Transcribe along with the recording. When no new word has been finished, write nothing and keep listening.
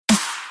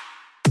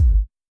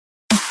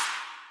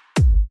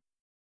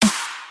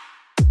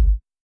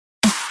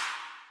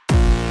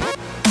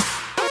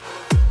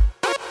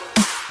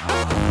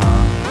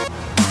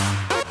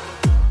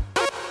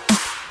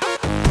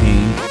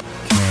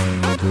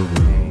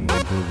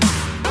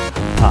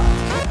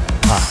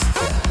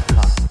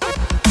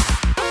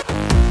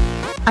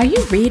Are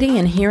you reading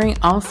and hearing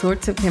all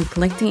sorts of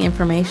conflicting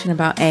information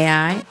about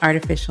AI,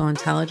 artificial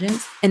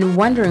intelligence, and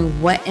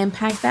wondering what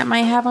impact that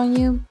might have on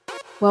you?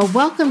 Well,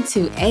 welcome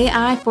to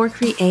AI for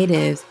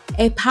Creatives,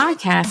 a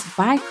podcast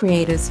by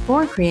creatives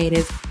for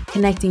creatives,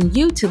 connecting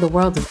you to the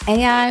world of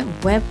AI,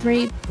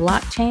 Web3,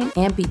 blockchain,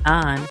 and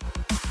beyond.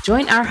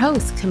 Join our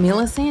hosts,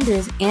 Kamilah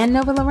Sanders and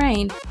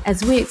Lorraine,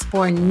 as we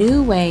explore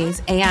new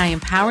ways AI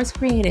empowers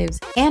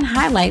creatives and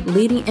highlight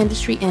leading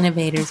industry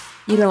innovators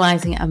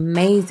utilizing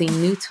amazing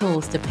new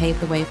tools to pave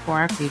the way for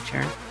our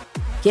future.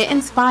 Get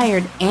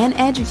inspired and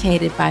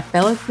educated by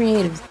fellow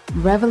creatives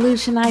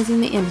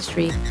revolutionizing the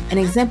industry and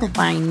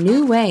exemplifying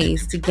new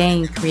ways to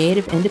gain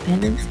creative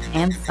independence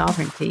and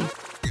sovereignty.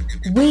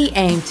 We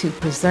aim to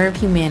preserve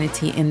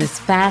humanity in this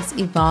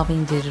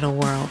fast-evolving digital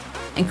world,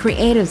 and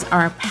creatives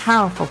are a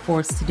powerful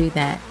force to do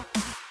that.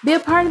 Be a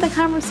part of the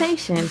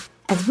conversation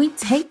as we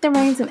take the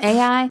reins of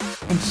AI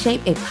and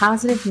shape a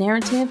positive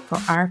narrative for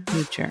our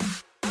future.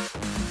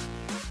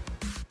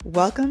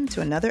 Welcome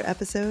to another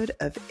episode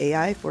of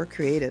AI for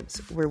Creatives,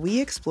 where we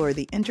explore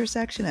the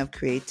intersection of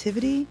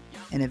creativity,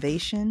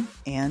 innovation,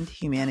 and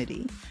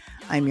humanity.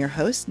 I'm your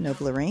host,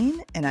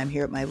 Lorraine, and I'm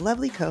here with my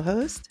lovely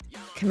co-host,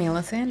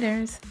 Kamilah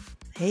Sanders.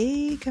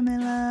 Hey,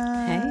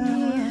 Kamilah.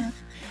 Hey.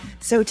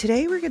 So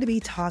today we're going to be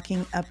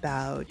talking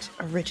about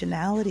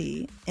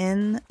originality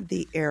in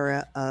the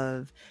era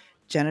of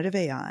generative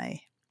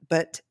AI,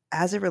 but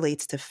as it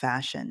relates to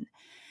fashion.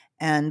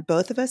 And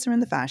both of us are in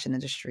the fashion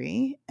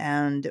industry,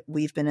 and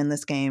we've been in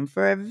this game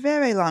for a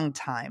very long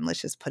time.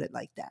 Let's just put it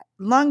like that.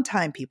 Long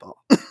time, people.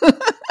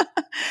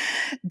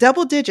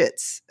 Double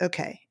digits,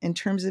 okay, in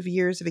terms of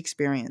years of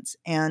experience.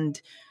 And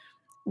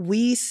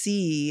we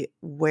see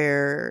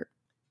where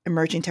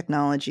emerging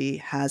technology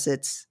has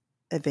its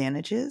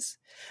advantages,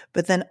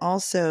 but then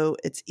also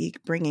it's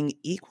bringing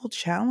equal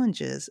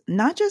challenges,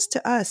 not just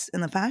to us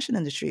in the fashion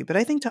industry, but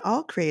I think to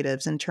all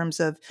creatives in terms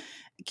of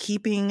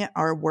keeping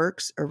our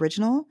works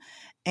original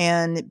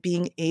and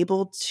being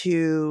able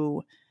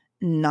to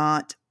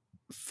not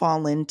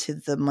fall into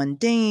the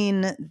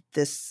mundane.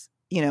 This,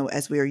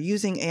 as we are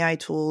using AI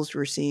tools,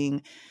 we're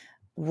seeing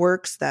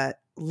works that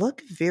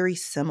look very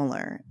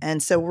similar.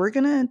 And so we're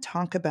going to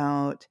talk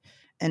about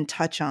and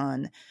touch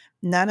on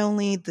not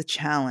only the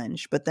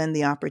challenge, but then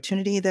the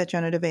opportunity that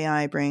generative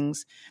AI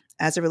brings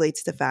as it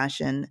relates to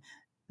fashion,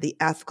 the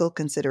ethical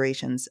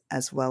considerations,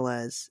 as well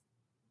as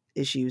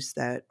issues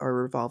that are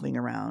revolving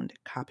around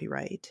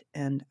copyright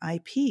and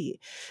IP.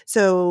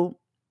 So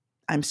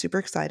I'm super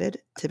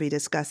excited to be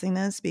discussing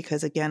this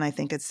because, again, I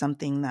think it's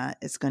something that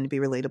is going to be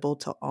relatable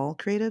to all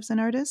creatives and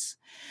artists.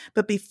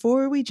 But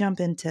before we jump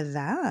into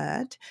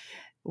that,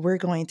 we're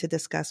going to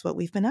discuss what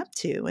we've been up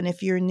to. And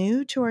if you're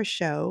new to our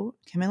show,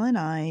 Kamilah and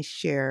I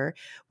share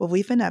what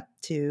we've been up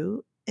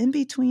to in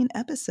between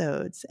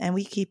episodes, and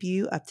we keep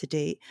you up to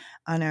date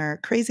on our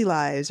crazy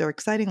lives or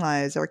exciting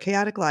lives or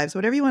chaotic lives,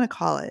 whatever you want to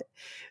call it.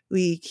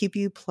 We keep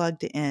you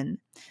plugged in.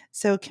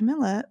 So,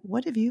 Kamilah,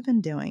 what have you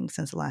been doing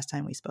since the last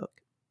time we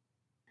spoke?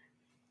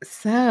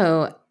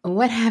 So,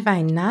 what have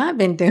I not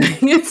been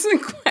doing is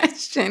the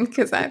question,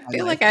 because I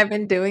feel like I've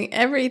been doing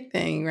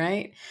everything,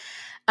 right?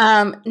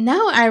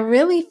 No, I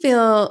really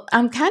feel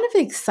I'm kind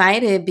of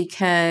excited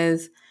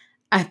because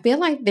I feel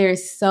like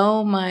there's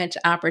so much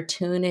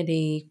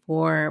opportunity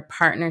for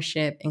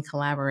partnership and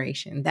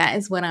collaboration. That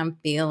is what I'm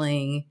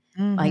feeling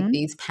like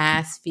these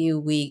past few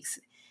weeks.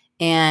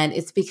 And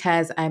it's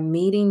because I'm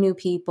meeting new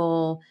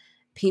people.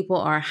 People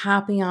are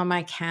hopping on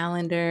my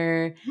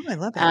calendar. Oh, I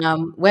love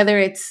it. Whether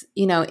it's,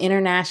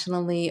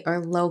 internationally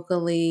or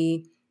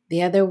locally.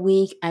 The other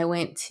week I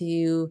went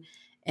to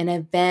an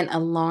event, a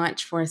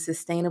launch for a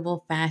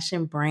sustainable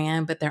fashion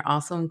brand, but they're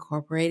also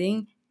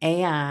incorporating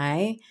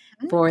AI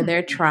for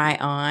their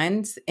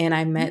try-ons. And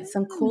I met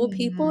some cool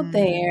people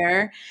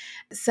there.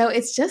 So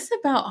it's just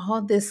about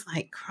all this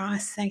like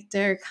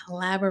cross-sector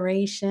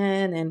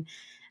collaboration, and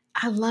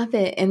I love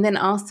it. And then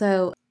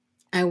also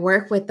I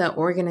work with the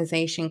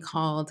organization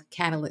called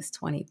Catalyst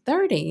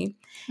 2030,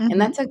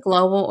 and that's a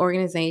global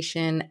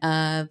organization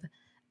of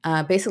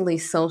basically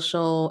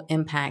social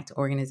impact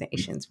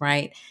organizations,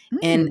 right?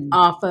 And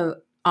off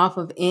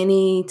of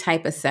any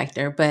type of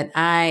sector, but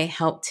I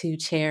help to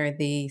chair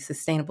the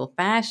sustainable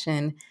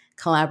fashion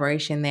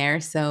collaboration there.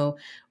 So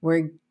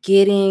we're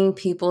getting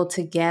people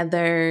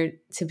together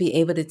to be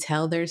able to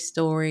tell their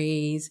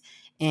stories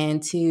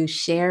and to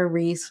share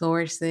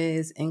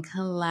resources and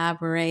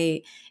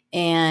collaborate.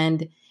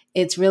 And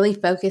it's really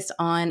focused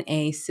on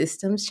a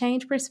systems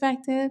change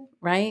perspective,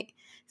 right?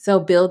 So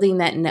building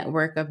that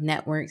network of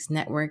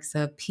networks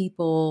of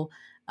people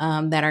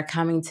that are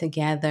coming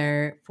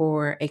together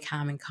for a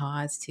common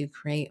cause to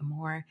create a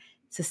more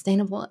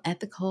sustainable,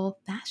 ethical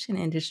fashion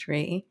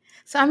industry.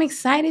 So I'm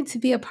excited to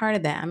be a part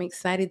of that. I'm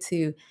excited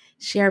to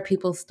share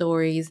people's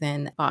stories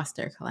and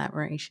foster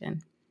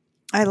collaboration.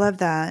 I love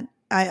that.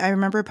 I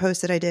remember a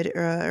post that I did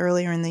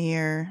earlier in the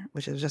year,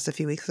 which was just a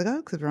few weeks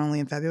ago because we're only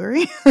in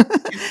February,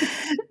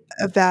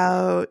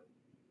 about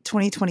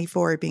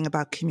 2024 being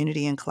about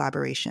community and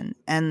collaboration.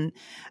 And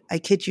I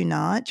kid you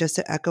not, just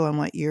to echo on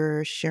what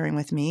you're sharing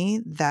with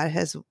me, that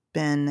has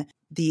been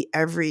the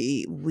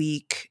every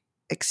week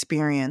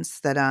experience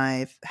that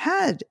I've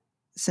had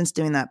since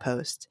doing that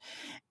post.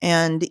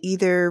 And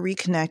either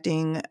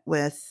reconnecting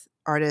with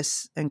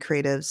artists and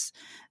creatives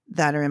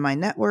that are in my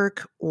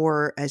network,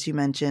 or as you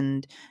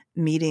mentioned,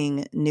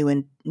 meeting new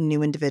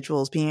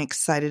individuals, being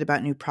excited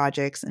about new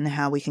projects and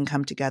how we can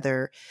come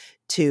together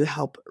to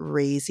help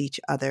raise each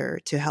other,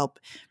 to help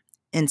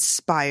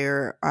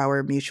inspire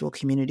our mutual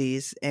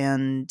communities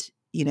and,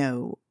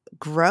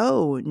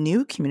 grow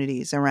new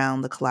communities around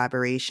the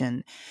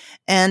collaboration.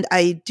 And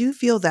I do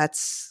feel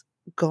that's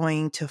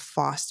going to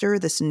foster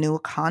this new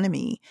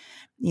economy,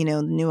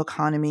 new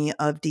economy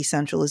of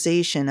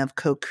decentralization, of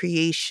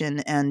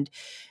co-creation, and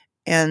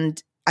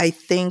I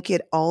think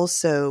it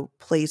also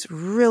plays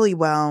really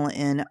well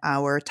in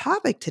our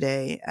topic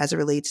today as it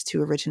relates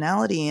to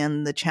originality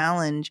and the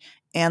challenge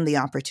and the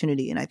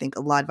opportunity. And I think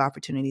a lot of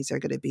opportunities are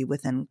going to be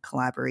within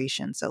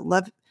collaboration. So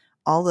love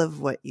all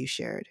of what you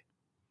shared.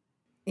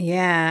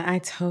 Yeah, I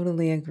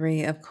totally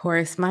agree. Of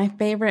course, my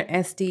favorite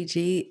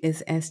SDG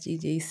is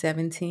SDG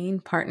 17,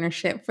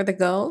 Partnership for the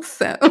Goals.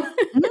 So I'm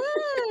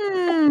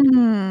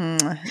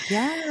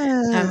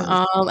Yes.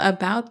 all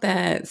about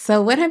that.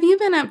 So, what have you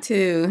been up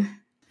to?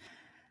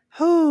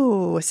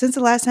 Oh, since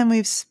the last time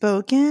we've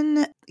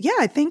spoken, yeah,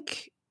 I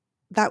think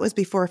that was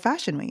before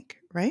Fashion Week,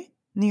 right?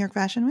 New York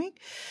Fashion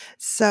Week.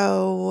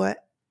 So,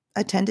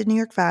 attended New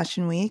York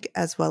Fashion Week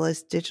as well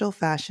as Digital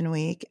Fashion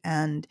Week,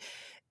 and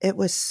it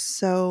was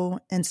so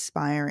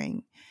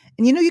inspiring.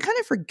 And you kind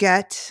of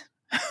forget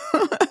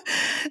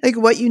like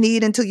what you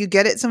need until you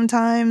get it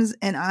sometimes.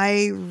 And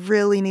I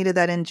really needed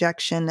that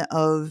injection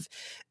of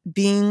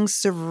being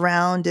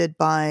surrounded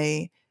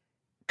by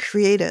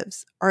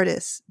creatives,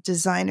 artists,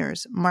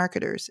 designers,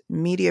 marketers,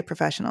 media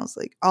professionals,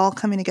 like all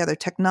coming together,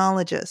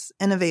 technologists,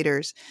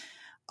 innovators,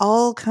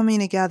 all coming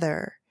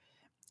together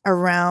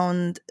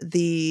around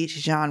the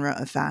genre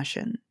of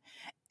fashion.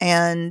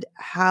 And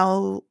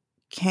how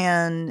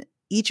can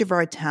each of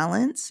our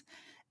talents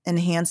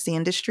enhance the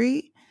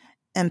industry,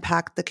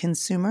 impact the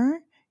consumer,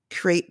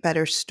 create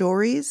better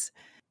stories?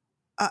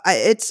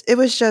 It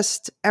was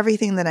just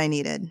everything that I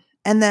needed.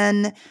 And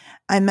then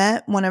I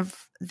met one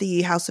of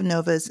the House of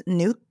Nova's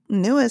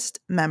newest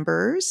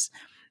members,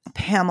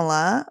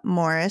 Pamela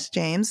Morris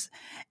James,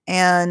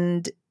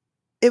 and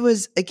it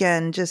was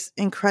again just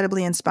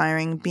incredibly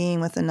inspiring being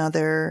with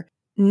another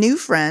new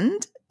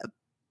friend,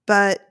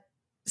 but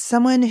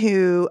someone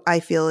who I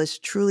feel is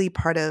truly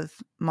part of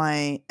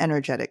my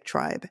energetic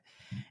tribe.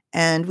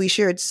 And we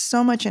shared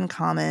so much in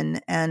common.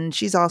 And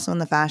she's also in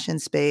the fashion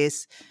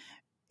space,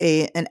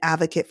 an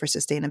advocate for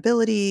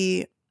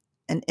sustainability,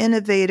 an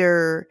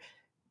innovator,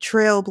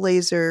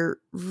 trailblazer,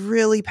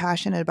 really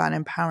passionate about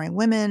empowering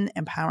women,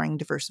 empowering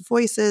diverse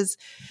voices.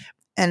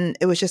 And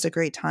it was just a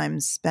great time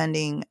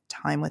spending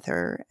time with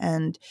her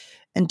and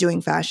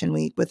doing Fashion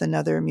Week with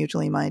another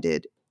mutually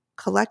minded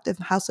collective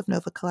House of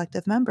Nova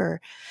collective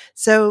member.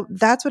 So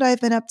that's what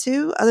I've been up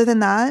to. Other than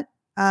that,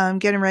 I'm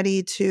getting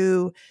ready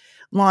to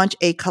launch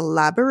a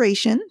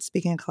collaboration,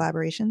 speaking of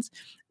collaborations,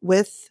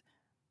 with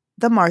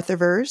the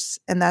Marthaverse,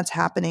 and that's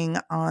happening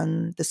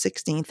on the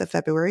 16th of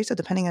February. So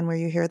depending on when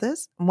you hear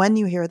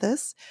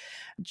this,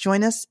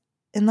 join us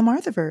in the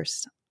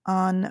Marthaverse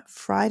on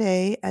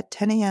Friday at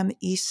 10 a.m.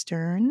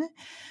 Eastern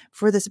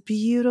for this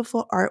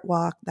beautiful art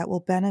walk that will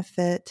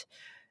benefit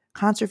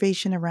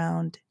conservation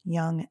around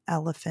young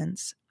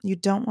elephants. You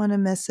don't want to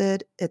miss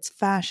it. It's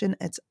fashion,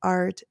 it's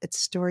art, it's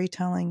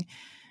storytelling.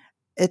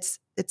 It's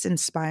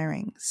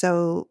inspiring.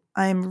 So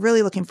I'm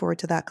really looking forward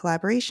to that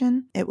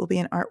collaboration. It will be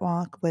an art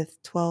walk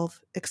with 12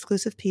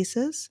 exclusive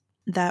pieces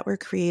that were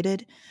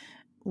created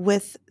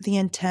with the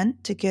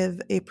intent to give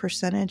a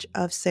percentage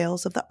of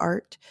sales of the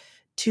art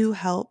to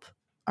help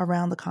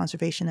around the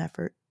conservation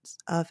efforts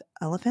of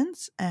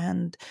elephants.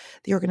 And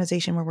the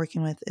organization we're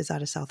working with is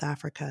out of South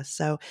Africa.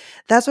 So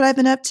that's what I've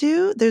been up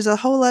to. There's a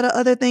whole lot of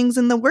other things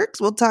in the works.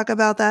 We'll talk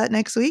about that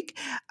next week.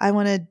 I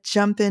want to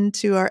jump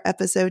into our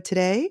episode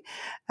today.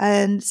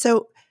 And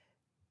so,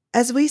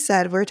 as we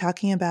said, we're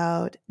talking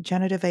about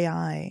generative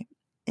AI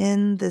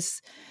in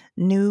this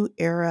new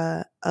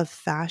era of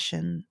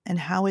fashion and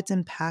how it's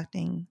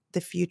impacting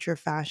the future of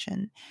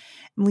fashion.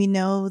 We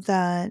know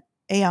that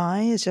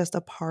AI is just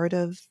a part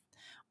of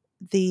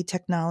the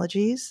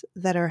technologies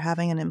that are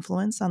having an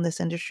influence on this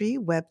industry.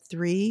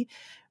 Web3,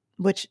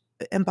 which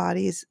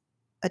embodies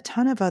a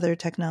ton of other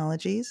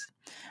technologies,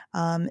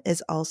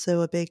 is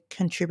also a big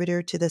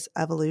contributor to this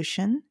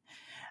evolution.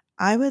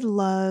 I would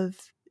love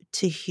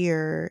to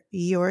hear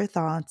your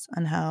thoughts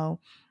on how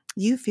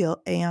you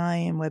feel AI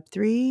and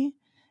Web3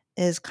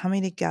 is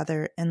coming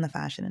together in the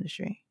fashion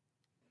industry.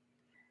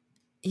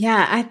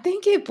 Yeah, I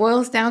think it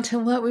boils down to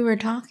what we were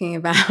talking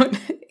about.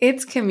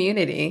 It's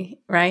community,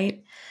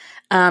 right?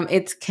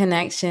 It's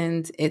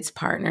connections, it's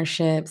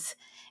partnerships.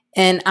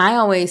 And I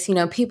always,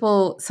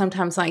 people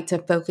sometimes like to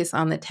focus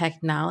on the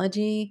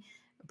technology,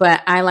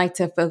 but I like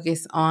to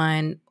focus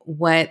on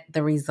what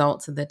the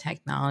results of the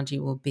technology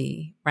will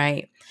be,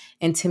 right?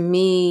 And to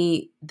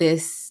me,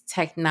 this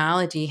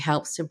technology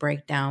helps to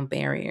break down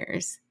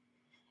barriers.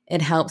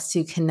 It helps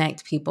to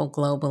connect people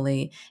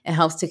globally. It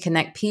helps to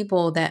connect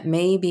people that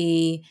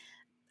maybe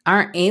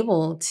aren't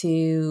able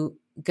to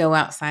go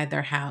outside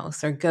their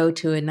house or go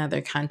to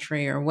another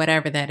country or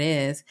whatever that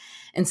is.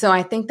 And so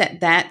I think that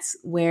that's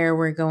where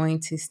we're going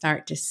to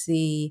start to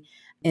see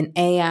in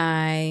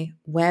AI,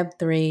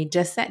 Web3,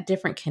 just that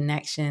different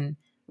connection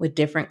with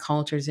different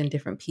cultures and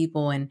different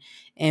people,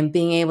 and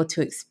being able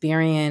to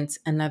experience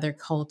another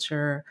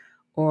culture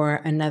or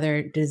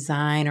another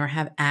design or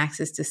have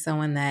access to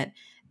someone that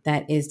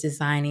is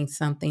designing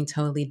something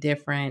totally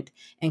different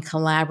and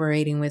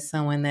collaborating with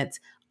someone that's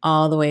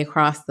all the way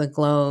across the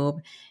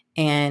globe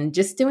and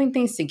just doing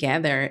things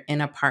together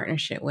in a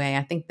partnership way.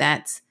 I think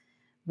that's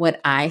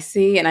what I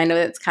see. And I know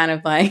that's kind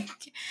of like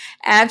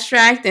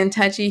abstract and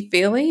touchy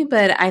feely,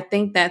 but I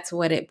think that's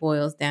what it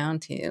boils down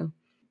to.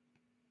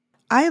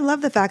 I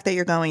love the fact that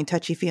you're going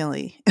touchy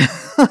feely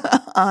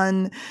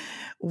on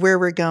where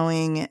we're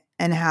going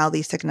and how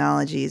these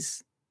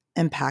technologies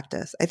impact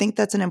us. I think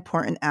that's an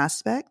important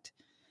aspect.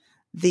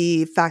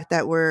 The fact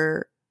that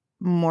we're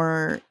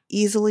more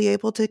easily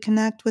able to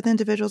connect with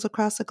individuals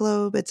across the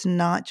globe. It's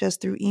not just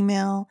through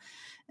email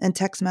and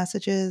text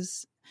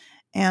messages.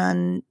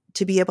 And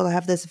to be able to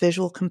have this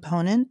visual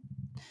component,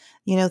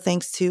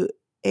 thanks to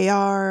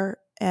AR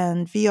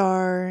and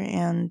VR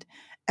and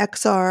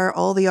XR,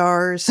 all the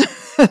R's,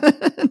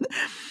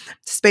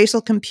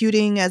 spatial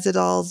computing, as it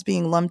all is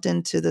being lumped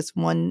into this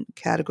one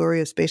category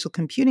of spatial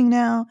computing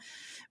now.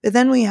 But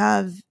then we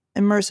have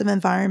immersive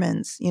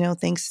environments,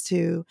 thanks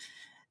to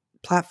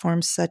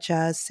platforms such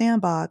as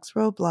Sandbox,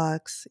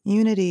 Roblox,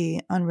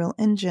 Unity, Unreal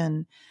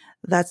Engine,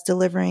 that's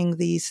delivering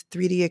these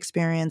 3D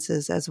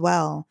experiences as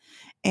well.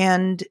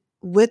 And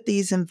with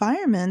these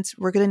environments,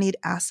 we're going to need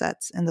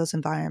assets in those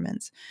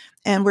environments.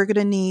 And we're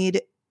going to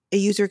need a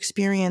user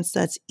experience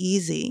that's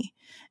easy.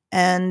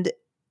 And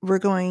we're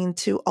going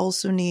to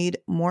also need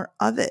more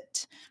of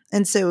it.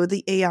 And so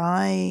the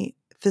AI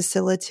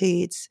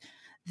facilitates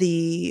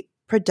the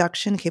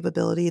production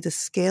capability, the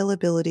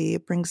scalability.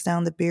 It brings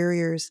down the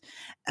barriers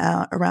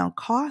around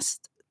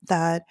cost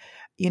that,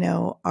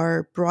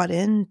 are brought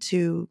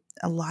into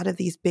a lot of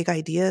these big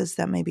ideas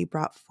that may be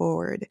brought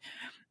forward.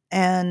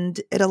 And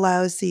it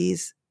allows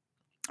these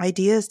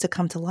ideas to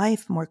come to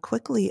life more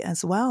quickly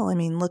as well. I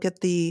mean, look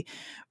at the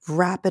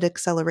rapid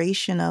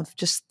acceleration of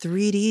just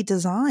 3D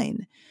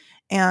design.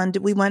 And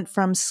we went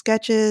from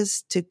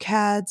sketches to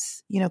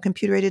CADs,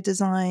 computer aided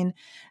design,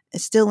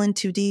 still in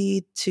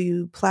 2D,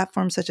 to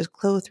platforms such as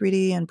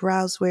Clo3D and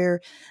Browseware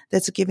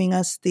that's giving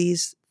us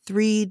these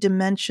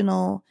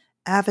 3-dimensional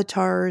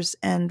avatars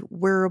and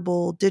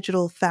wearable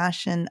digital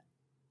fashion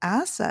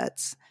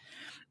assets.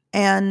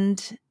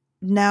 And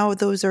now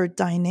those are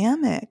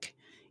dynamic,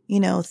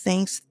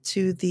 thanks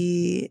to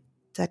the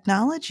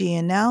technology.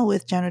 And now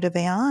with generative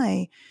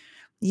AI,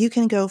 you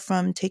can go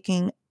from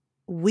taking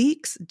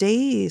weeks,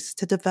 days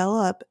to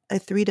develop a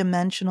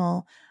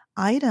 3-dimensional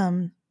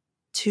item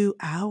to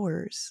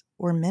hours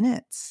or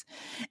minutes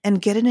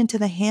and get it into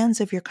the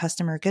hands of your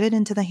customer, get it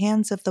into the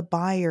hands of the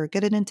buyer,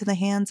 get it into the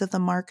hands of the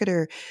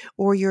marketer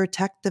or your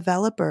tech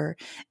developer,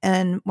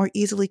 and more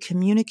easily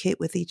communicate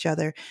with each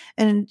other.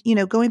 And,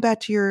 going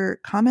back to your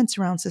comments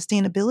around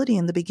sustainability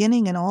in the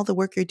beginning and all the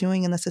work you're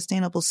doing in the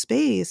sustainable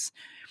space,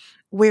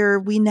 where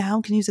we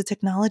now can use the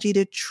technology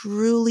to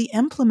truly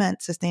implement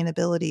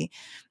sustainability,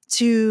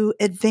 to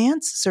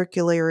advance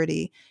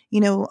circularity,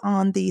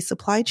 on the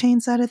supply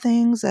chain side of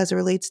things, as it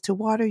relates to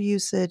water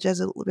usage, as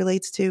it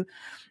relates to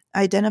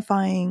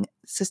identifying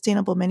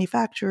sustainable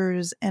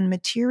manufacturers and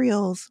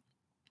materials,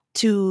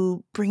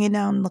 to bringing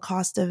down the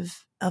cost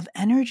of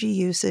energy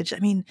usage. I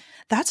mean,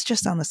 that's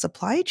just on the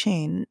supply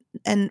chain.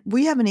 And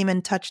we haven't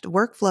even touched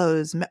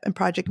workflows and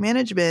project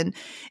management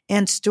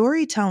and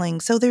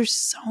storytelling. So there's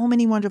so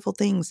many wonderful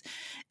things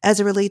as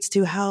it relates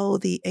to how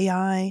the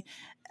AI,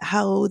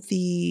 how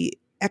the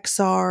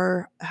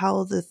XR,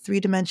 how the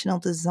 3-dimensional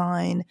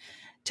design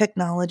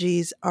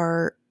technologies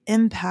are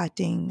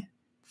impacting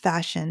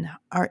fashion,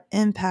 are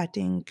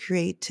impacting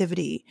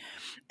creativity.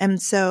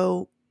 And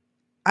so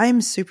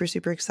I'm super,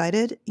 super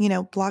excited.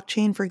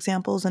 Blockchain, for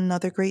example, is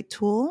another great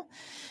tool.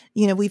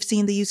 We've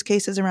seen the use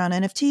cases around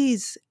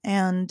NFTs,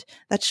 and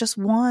that's just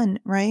one,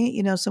 right?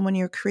 So when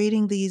you're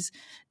creating these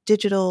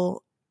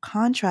digital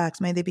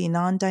contracts, may they be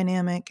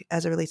non-dynamic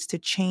as it relates to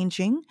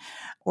changing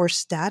or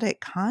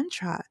static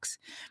contracts,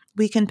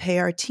 we can pay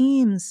our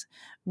teams.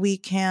 We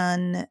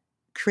can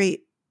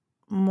create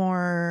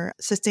more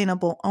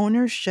sustainable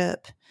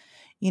ownership,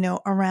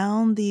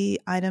 around the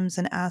items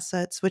and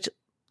assets, which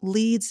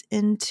leads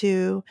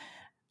into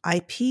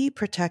IP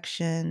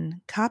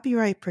protection,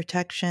 copyright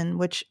protection,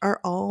 which are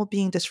all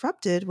being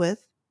disrupted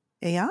with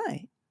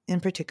AI,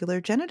 in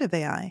particular generative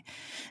AI.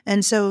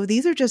 And so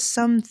these are just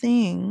some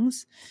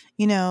things,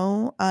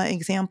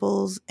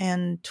 examples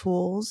and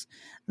tools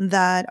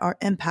that are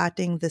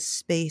impacting the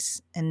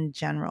space in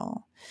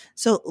general.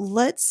 So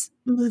let's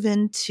move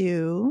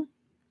into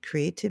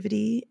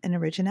creativity and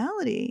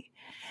originality.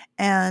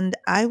 And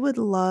I would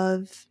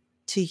love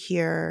to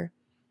hear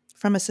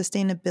from a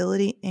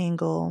sustainability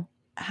angle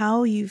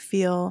how you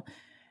feel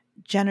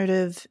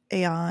generative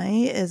AI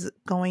is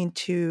going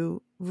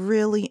to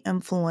really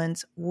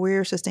influence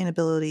where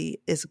sustainability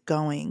is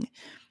going.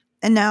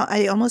 And now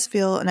I almost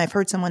feel, and I've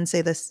heard someone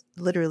say this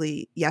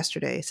literally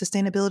yesterday,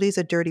 sustainability is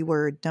a dirty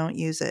word, don't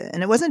use it.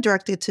 And it wasn't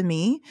directed to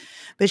me,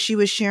 but she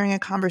was sharing a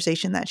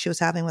conversation that she was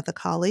having with a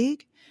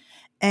colleague.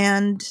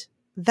 And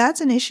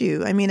that's an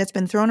issue. I mean, it's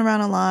been thrown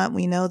around a lot.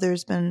 We know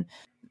there's been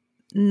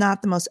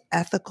not the most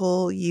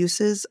ethical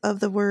uses of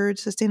the word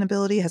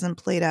sustainability, hasn't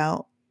played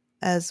out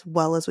as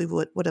well as we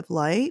would have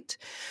liked.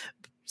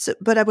 So,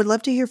 but I would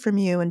love to hear from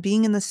you, and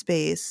being in the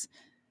space,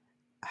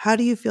 how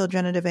do you feel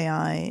generative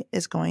AI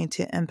is going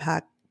to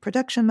impact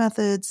production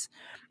methods,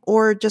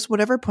 or just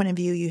whatever point of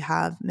view you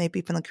have,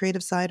 maybe from the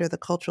creative side or the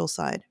cultural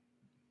side?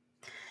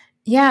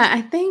 Yeah,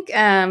 I think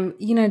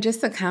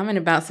just a comment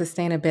about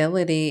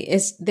sustainability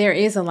is there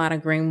is a lot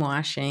of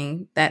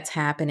greenwashing that's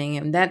happening,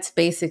 and that's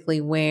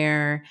basically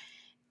where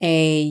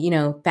a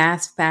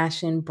fast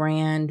fashion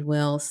brand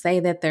will say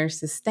that they're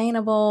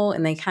sustainable,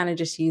 and they kind of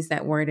just use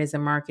that word as a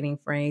marketing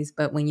phrase.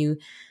 But when you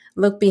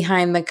look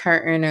behind the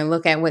curtain or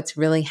look at what's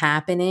really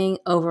happening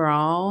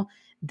overall,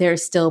 they're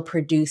still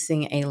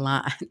producing a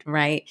lot,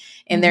 right?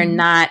 And they're Mm-hmm.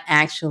 not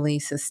actually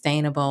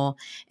sustainable.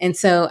 And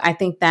so I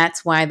think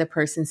that's why the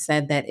person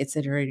said that it's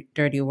a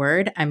dirty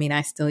word. I mean,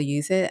 I still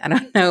use it. I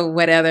don't know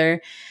what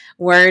other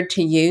word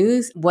to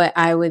use. What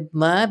I would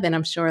love, and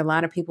I'm sure a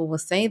lot of people will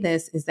say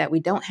this, is that we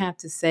don't have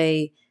to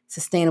say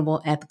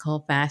sustainable,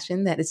 ethical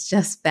fashion, that it's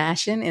just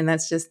fashion and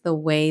that's just the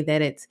way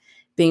that it's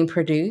being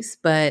produced.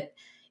 But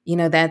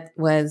that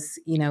was,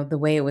 the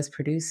way it was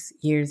produced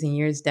years and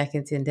years,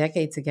 decades and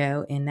decades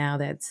ago. And now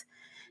that's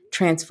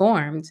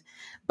transformed.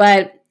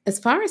 But as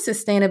far as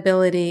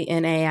sustainability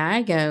in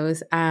AI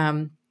goes,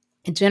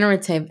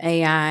 generative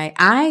AI,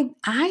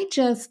 I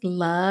just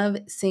love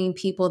seeing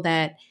people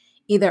that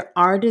either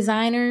are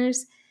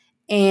designers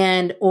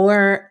and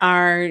or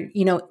are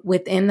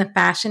within the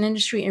fashion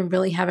industry and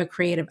really have a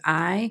creative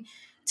eye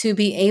to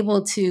be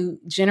able to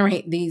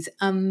generate these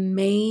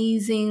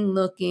amazing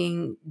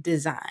looking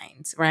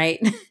designs, right?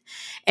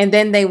 And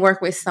then they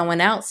work with someone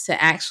else to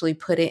actually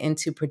put it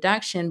into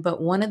production. But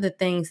one of the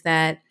things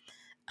that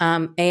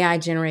AI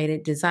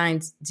generated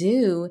designs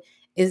do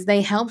is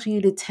they help you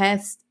to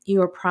test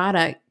your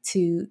product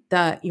to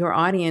your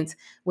audience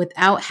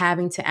without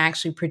having to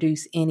actually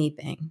produce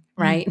anything,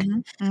 right? Mm-hmm.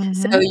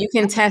 So Mm-hmm. you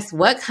can test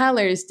what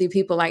colors do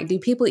people like? Do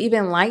people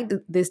even like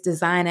this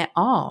design at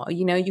all?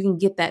 You can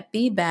get that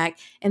feedback,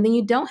 and then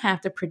you don't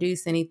have to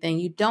produce anything.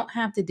 You don't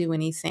have to do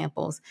any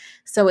samples.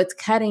 So it's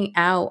cutting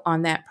out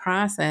on that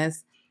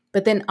process.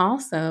 But then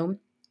also,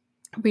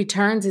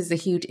 returns is a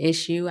huge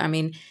issue. I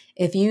mean,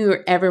 if you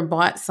ever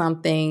bought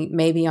something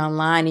maybe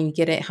online and you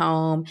get it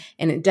home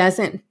and it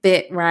doesn't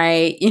fit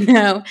right,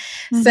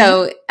 Mm-hmm.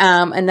 So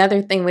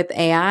another thing with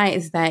AI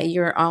is that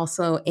you're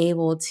also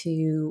able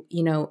to,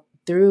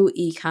 through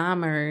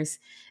e-commerce,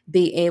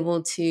 be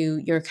able to,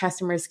 your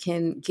customers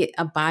can get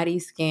a body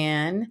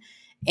scan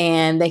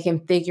and they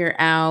can figure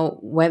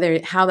out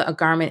how a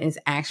garment is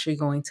actually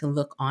going to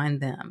look on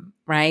them,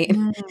 right?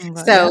 Mm,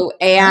 well, yep. So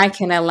Yep. AI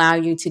can allow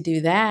you to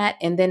do that,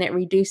 and then it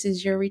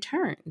reduces your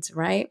returns,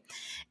 right?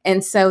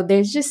 And so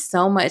there's just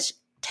so much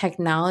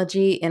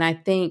technology, and I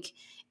think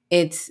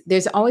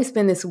there's always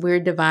been this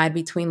weird divide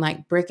between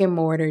like brick and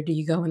mortar. Do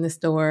you go in the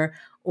store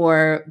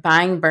or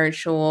buying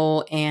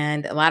virtual?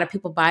 And a lot of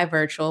people buy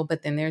virtual,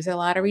 but then there's a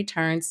lot of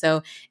returns.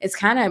 So it's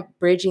kind of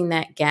bridging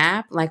that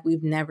gap like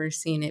we've never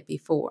seen it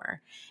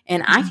before.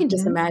 And I can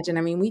just Mm-hmm. imagine,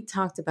 I mean, we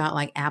talked about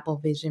like Apple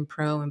Vision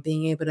Pro and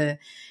being able to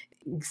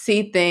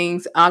see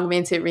things,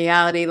 augmented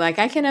reality. Like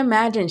I can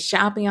imagine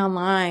shopping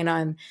online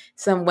on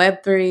some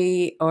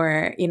Web3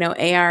 or,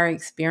 AR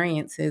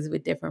experiences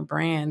with different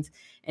brands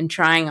and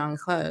trying on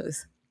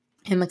clothes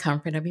in the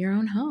comfort of your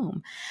own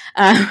home.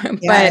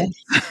 But Yes.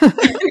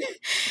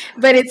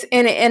 but it's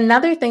and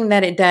another thing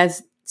that it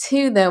does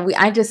too, though.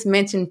 I just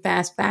mentioned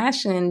fast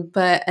fashion,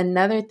 but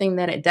another thing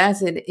that it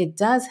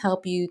does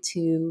help you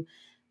to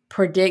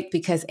predict,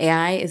 because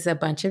AI is a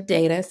bunch of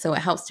data. So it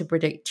helps to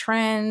predict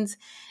trends.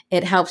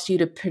 It helps you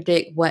to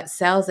predict what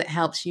sells. It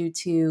helps you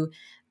to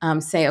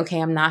say,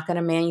 okay, I'm not going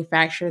to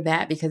manufacture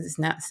that because it's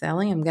not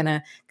selling. I'm going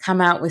to come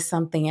out with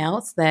something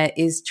else that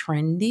is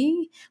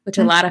trendy, which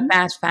a lot of Mm-hmm.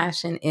 fast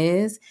fashion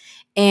is.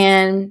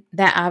 And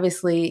that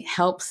obviously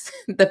helps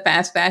the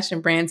fast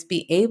fashion brands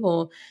be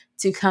able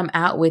to come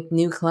out with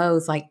new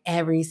clothes like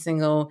every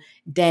single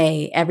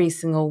day, every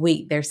single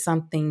week. There's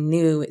something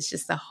new. It's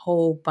just a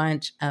whole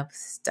bunch of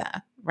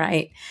stuff,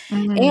 right?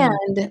 Mm-hmm.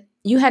 And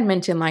you had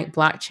mentioned like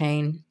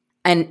blockchain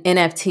and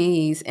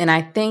NFTs. And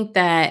I think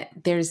that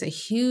there's a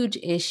huge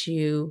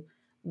issue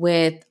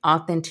with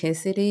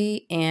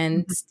authenticity.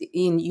 And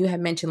you had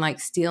mentioned like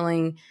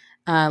stealing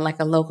like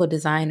a local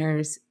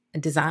designer's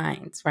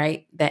designs,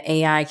 right? That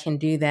AI can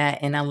do that.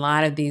 And a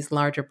lot of these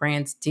larger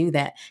brands do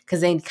that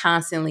because they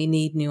constantly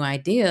need new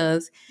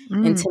ideas.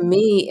 And Mm, to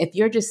me, if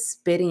you're just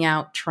spitting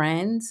out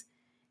trends,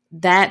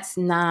 that's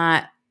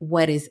not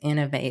what is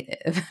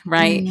innovative,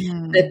 right?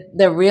 mm,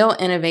 The real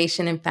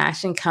innovation in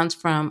fashion comes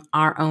from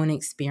our own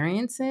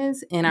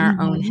experiences in our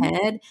own mhm,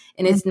 head,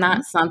 and it's mhm,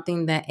 not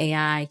something that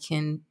AI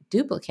can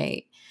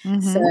duplicate.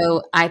 mhm,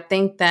 So I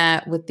think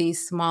that with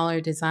these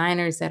smaller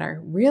designers that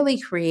are really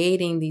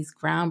creating these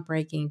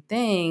groundbreaking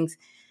things,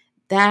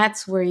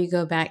 that's where you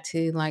go back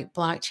to like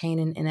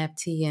blockchain and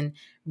NFT and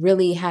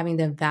really having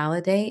to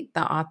validate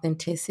the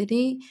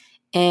authenticity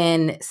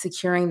and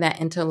securing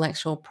that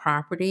intellectual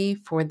property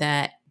for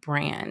that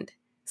brand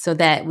so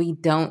that we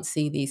don't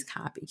see these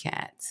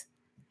copycats.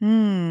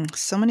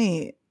 so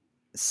many,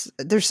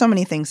 there's so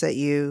many things that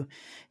you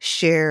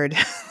shared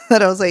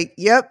that I was like,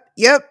 yep,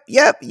 yep,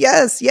 yep,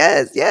 yes,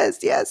 yes, yes,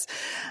 yes.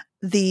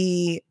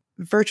 The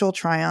virtual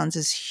try-ons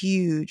is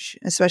huge,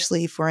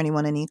 especially for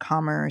anyone in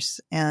e-commerce.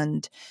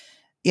 And,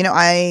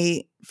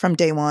 I, from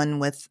day one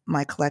with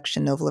my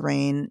collection of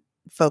Lorraine,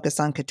 focused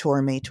on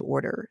couture made to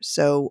order.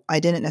 So I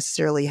didn't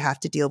necessarily have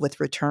to deal with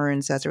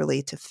returns as it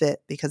relate to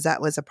fit because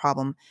that was a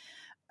problem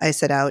I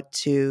set out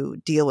to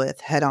deal with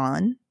head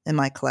on in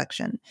my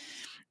collection.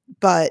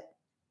 But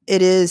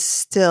it is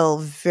still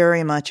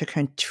very much a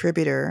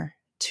contributor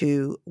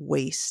to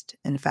waste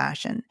in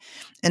fashion.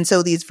 And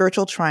so these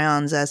virtual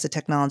try-ons, as the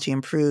technology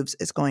improves,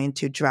 is going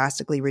to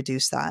drastically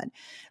reduce that.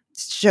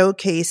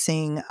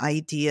 Showcasing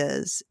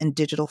ideas in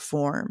digital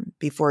form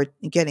before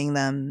getting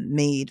them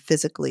made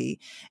physically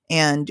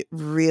and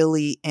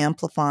really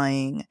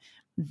amplifying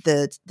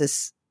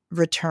this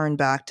return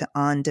back to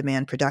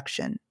on-demand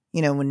production.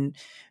 When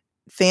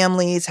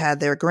families had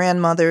their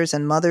grandmothers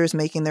and mothers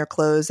making their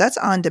clothes, that's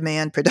on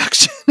demand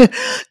production.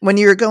 When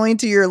you're going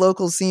to your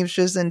local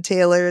seamstress and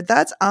tailor,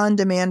 that's on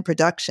demand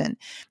production.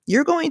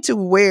 You're going to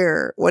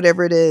wear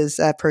whatever it is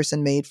that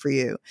person made for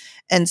you.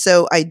 And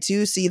so I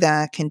do see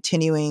that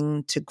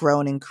continuing to grow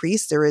and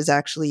increase. There is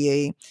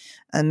actually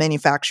a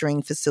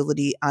manufacturing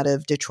facility out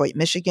of Detroit,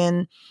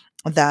 Michigan,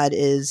 that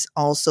is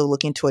also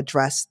looking to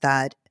address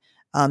that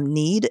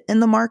need in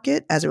the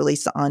market as it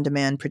relates to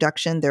on-demand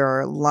production. There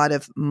are a lot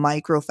of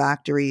micro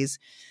factories,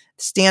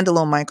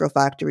 standalone micro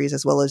factories,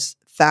 as well as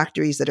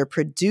factories that are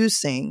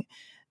producing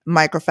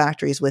micro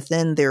factories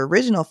within their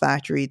original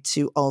factory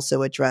to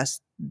also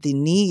address the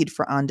need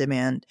for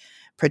on-demand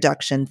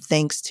production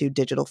thanks to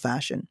digital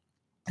fashion.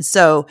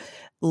 So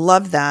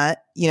love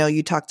that.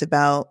 You talked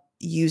about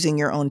using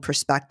your own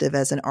perspective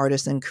as an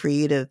artist and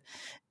creative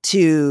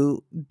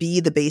to be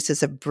the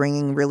basis of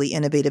bringing really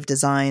innovative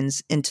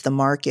designs into the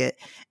market,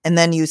 and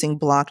then using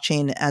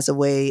blockchain as a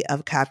way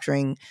of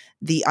capturing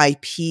the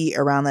IP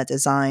around that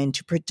design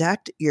to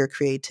protect your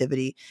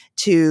creativity,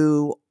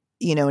 to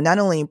not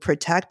only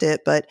protect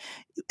it, but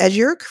as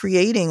you're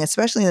creating,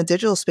 especially in the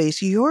digital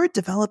space, you're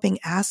developing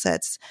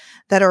assets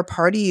that are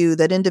part of you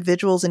that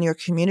individuals in your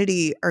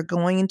community are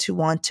going to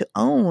want to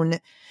own.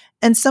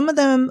 And some of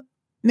them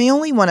may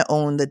only want to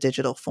own the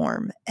digital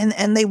form,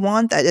 and they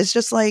want that. It's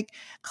just like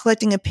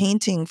collecting a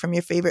painting from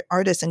your favorite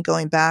artist and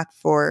going back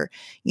for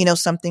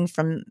something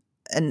from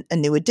a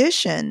new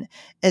edition.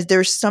 Is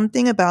there's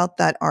something about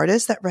that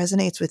artist that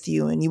resonates with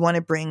you, and you want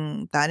to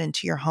bring that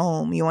into your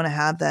home. You want to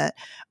have that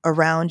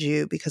around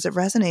you because it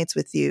resonates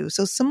with you.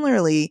 So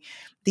similarly,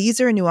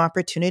 these are new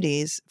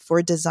opportunities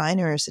for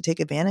designers to take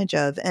advantage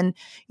of. And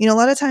a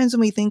lot of times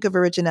when we think of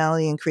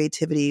originality and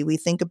creativity, we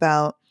think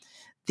about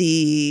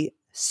the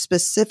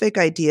specific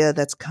idea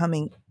that's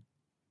coming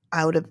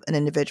out of an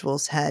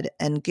individual's head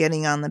and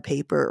getting on the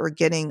paper or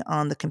getting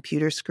on the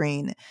computer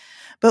screen.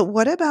 But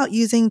what about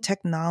using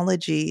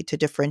technology to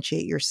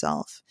differentiate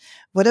yourself?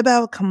 What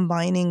about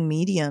combining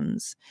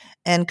mediums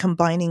and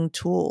combining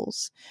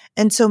tools?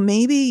 And so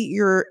maybe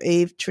you're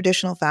a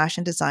traditional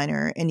fashion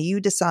designer and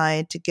you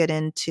decide to get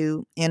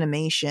into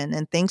animation.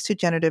 And thanks to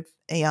generative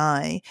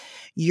AI,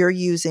 you're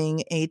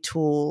using a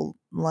tool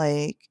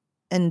like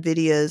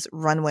NVIDIA's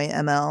Runway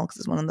ML, because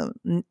it's one of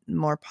the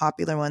more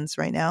popular ones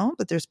right now,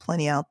 but there's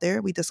plenty out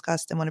there. We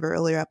discussed in one of our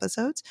earlier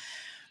episodes.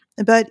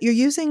 But you're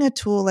using a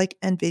tool like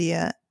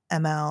NVIDIA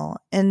ML,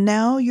 and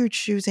now you're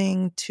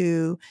choosing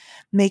to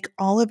make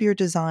all of your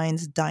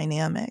designs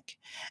dynamic.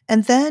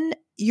 And then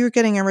you're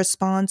getting a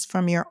response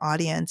from your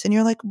audience, and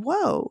you're like,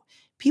 whoa,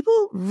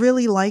 people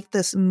really like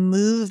this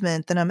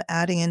movement that I'm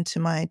adding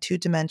into my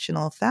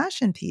two-dimensional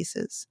fashion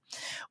pieces.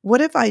 What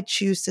if I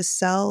choose to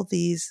sell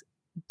these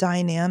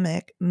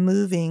dynamic,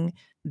 moving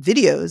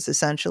videos,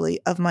 essentially,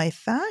 of my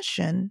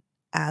fashion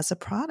as a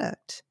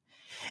product?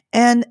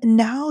 And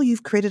now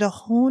you've created a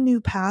whole new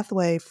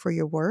pathway for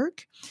your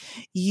work.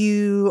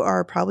 You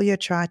are probably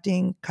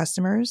attracting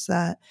customers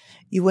that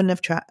you wouldn't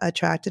have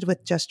attracted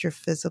with just your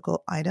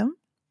physical item.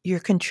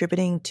 You're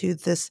contributing to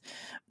this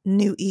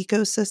new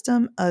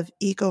ecosystem of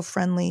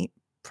eco-friendly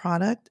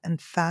product and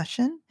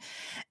fashion.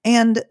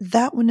 And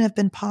that wouldn't have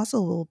been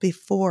possible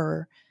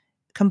before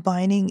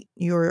combining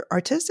your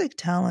artistic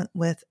talent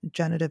with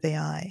generative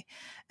AI.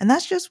 And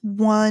that's just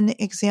one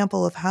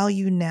example of how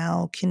you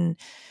now can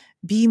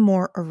be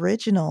more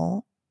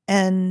original,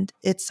 and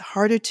it's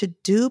harder to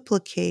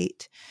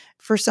duplicate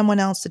for someone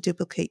else to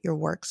duplicate your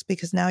works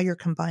because now you're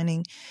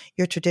combining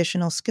your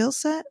traditional skill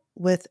set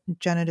with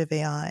generative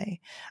AI.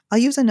 I'll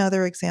use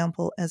another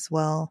example as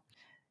well.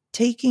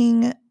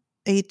 Taking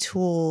a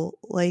tool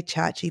like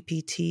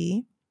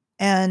ChatGPT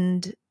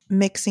and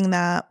mixing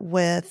that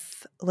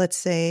with, let's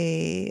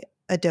say,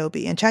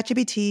 Adobe. And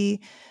ChatGPT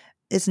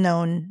is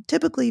known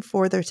typically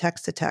for their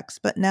text to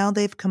text, but now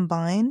they've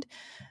combined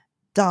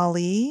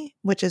Dolly,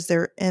 which is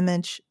their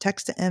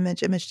text to image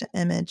to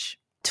image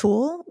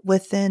tool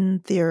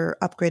within their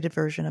upgraded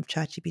version of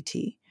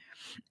ChatGPT.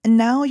 And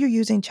now you're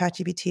using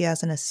ChatGPT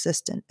as an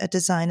assistant, a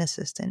design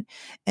assistant,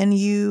 and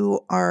you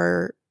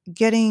are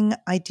getting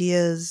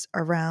ideas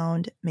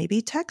around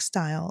maybe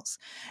textiles,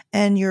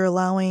 and you're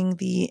allowing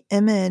the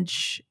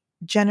image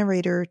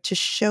generator to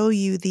show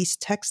you these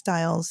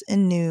textiles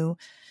in new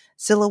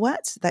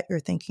silhouettes that you're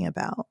thinking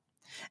about.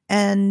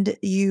 And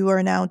you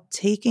are now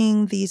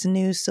taking these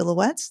new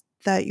silhouettes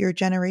that you're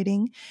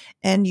generating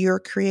and you're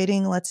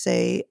creating, let's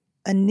say,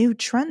 a new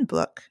trend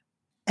book.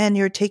 And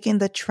you're taking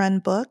the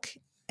trend book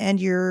and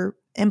you're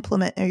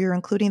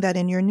including that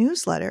in your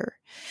newsletter.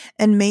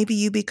 And maybe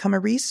you become a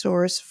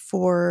resource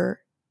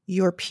for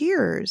your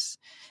peers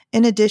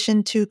in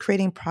addition to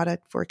creating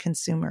product for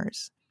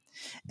consumers.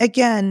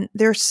 Again,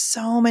 there's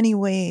so many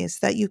ways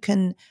that you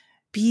can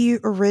be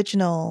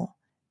original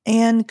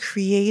and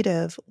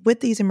creative with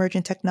these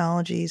emerging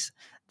technologies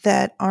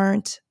that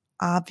aren't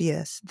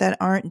obvious, that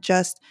aren't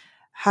just,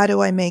 how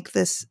do I make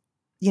this,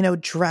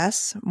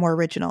 dress more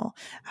original?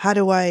 How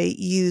do I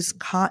use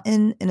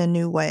cotton in a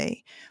new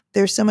way?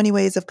 There's so many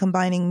ways of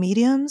combining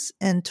mediums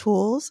and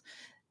tools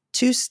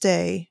to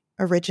stay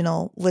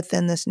original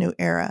within this new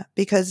era.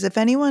 Because if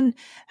anyone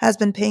has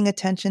been paying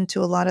attention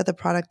to a lot of the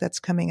product that's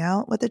coming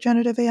out with the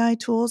generative AI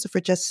tools, if we're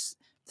just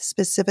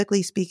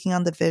specifically speaking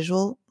on the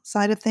visual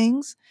side of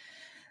things,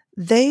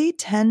 they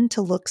tend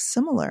to look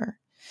similar.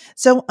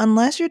 So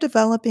unless you're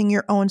developing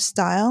your own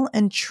style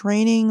and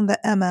training the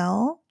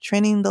ML,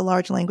 training the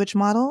large language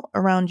model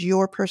around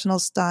your personal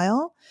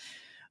style,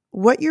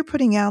 what you're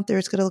putting out there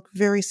is going to look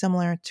very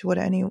similar to what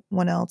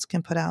anyone else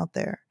can put out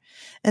there.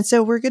 And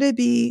so we're going to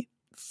be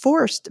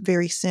forced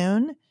very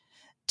soon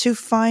to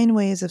find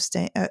ways of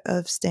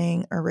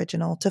staying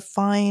original, to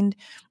find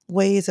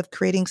ways of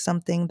creating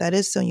something that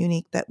is so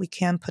unique that we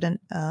can put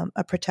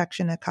a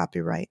protection, a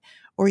copyright,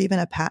 or even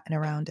a patent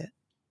around it.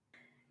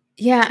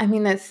 Yeah, I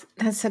mean that's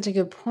such a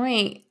good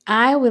point.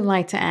 I would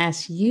like to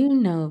ask you,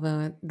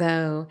 Nova,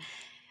 though.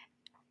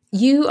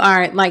 You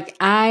are like,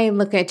 I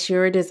look at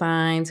your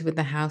designs with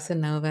the House of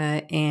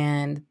Nova,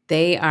 and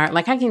they are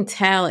like, I can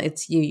tell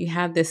it's you. You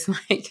have this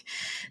like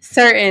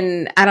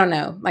certain, I don't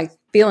know, like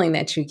feeling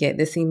that you get,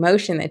 this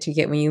emotion that you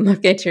get when you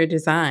look at your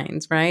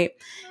designs, right?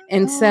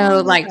 And Oh, I so,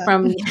 love like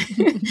from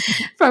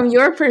that. from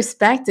your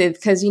perspective,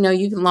 because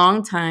you've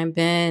long time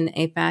been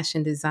a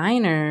fashion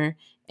designer,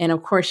 and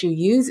of course you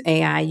use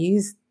AI,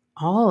 use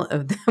all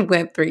of the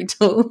Web3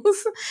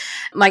 tools.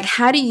 Like,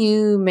 how do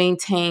you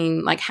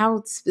maintain, like,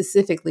 how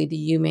specifically do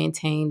you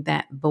maintain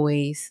that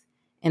voice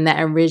and that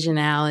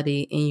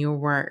originality in your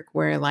work?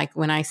 Where, like,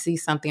 when I see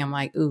something, I'm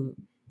like, ooh,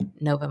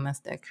 Nova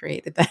must have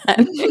created that.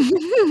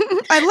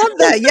 I love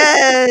that.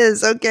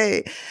 Yes.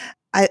 Okay.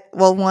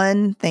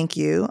 One, thank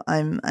you.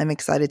 I'm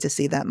excited to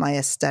see that my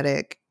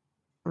aesthetic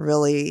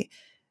really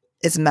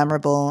is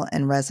memorable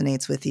and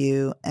resonates with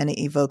you and it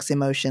evokes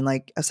emotion.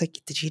 Like, I was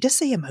like, did you just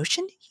say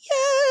emotion?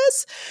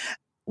 Yes.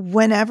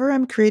 Whenever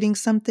I'm creating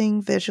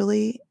something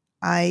visually,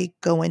 I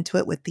go into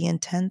it with the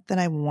intent that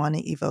I want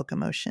to evoke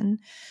emotion.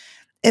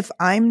 If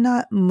I'm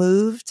not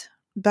moved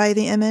by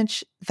the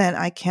image, then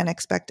I can't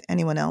expect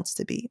anyone else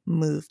to be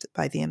moved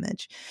by the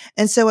image.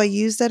 And so I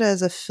use that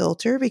as a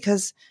filter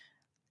because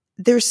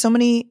there's so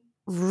many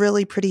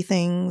really pretty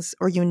things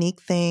or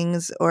unique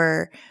things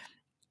or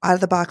out of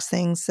the box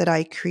things that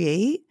I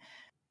create,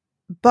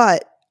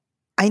 but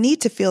I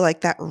need to feel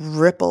like that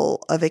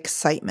ripple of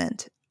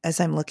excitement as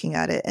I'm looking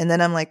at it. And then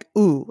I'm like,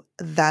 ooh,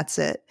 that's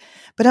it.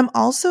 But I'm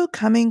also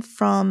coming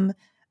from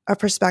a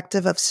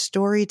perspective of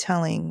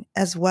storytelling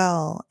as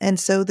well. And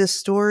so the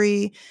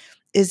story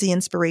is the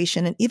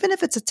inspiration. And even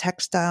if it's a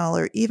textile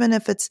or even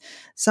if it's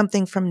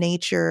something from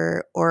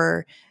nature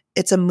or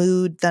it's a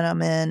mood that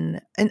I'm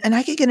in, and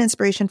I could get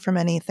inspiration from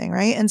anything,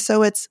 right? And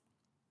so it's,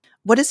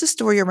 what is the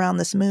story around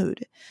this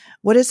mood?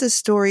 What is the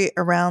story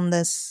around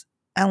this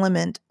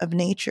element of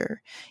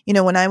nature?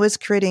 When I was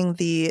creating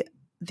the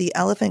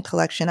elephant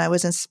collection, I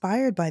was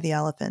inspired by the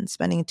elephant,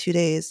 spending 2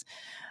 days,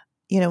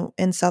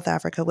 in South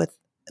Africa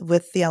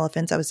with the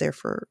elephants. I was there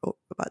for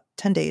about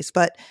 10 days,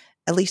 but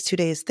at least 2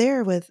 days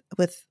there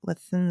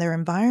within their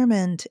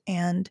environment.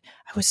 And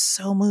I was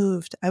so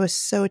moved. I was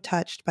so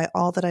touched by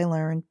all that I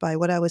learned, by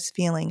what I was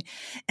feeling.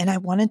 And I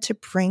wanted to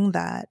bring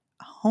that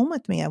home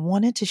with me. I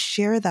wanted to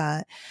share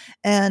that.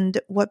 And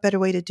what better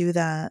way to do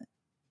that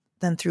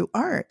than through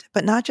art,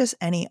 but not just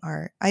any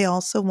art. I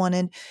also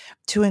wanted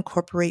to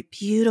incorporate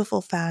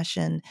beautiful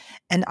fashion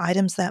and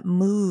items that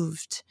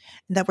moved,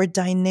 that were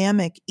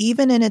dynamic,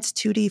 even in its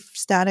 2D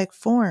static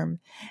form.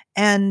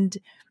 And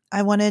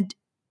I wanted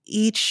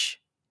each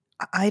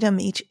item,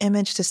 each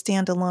image to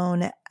stand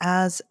alone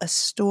as a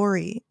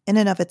story in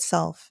and of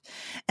itself.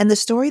 And the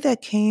story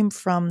that came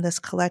from this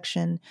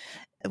collection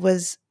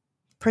was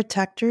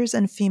protectors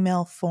in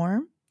female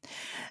form,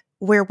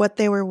 where what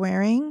they were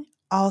wearing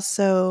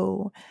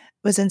also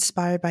was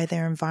inspired by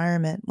their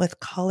environment with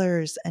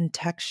colors and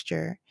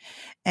texture.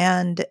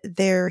 And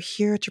they're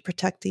here to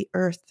protect the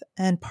earth,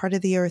 and part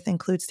of the earth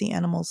includes the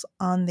animals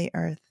on the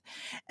earth.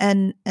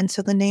 And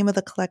so the name of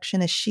the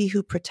collection is She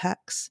Who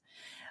Protects.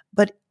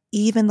 But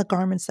even the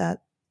garments that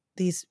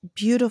these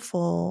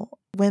beautiful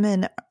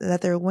women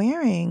that they're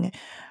wearing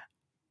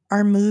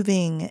are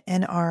moving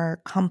and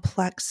are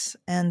complex,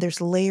 and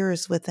there's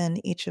layers within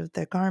each of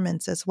their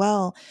garments as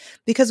well,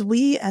 because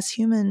we as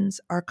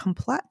humans are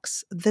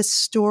complex. This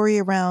story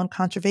around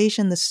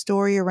conservation, the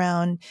story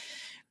around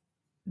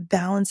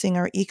balancing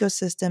our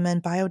ecosystem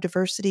and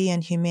biodiversity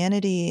and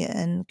humanity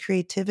and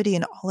creativity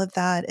and all of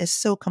that is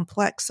so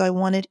complex. So I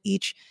wanted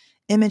each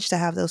image to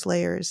have those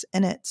layers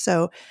in it.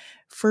 So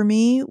for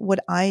me, what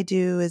I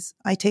do is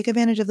I take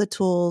advantage of the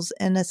tools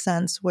in a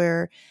sense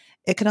where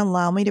it can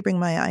allow me to bring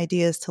my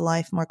ideas to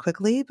life more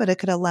quickly, but it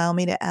could allow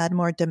me to add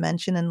more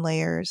dimension and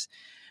layers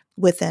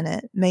within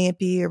it. May it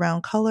be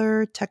around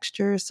color,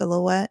 texture,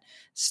 silhouette,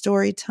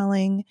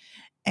 storytelling,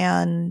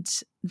 and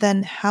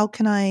then how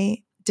can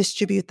I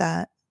distribute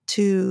that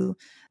to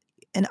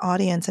an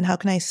audience, and how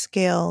can I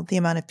scale the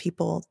amount of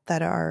people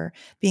that are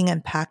being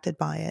impacted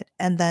by it?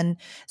 And then,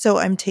 so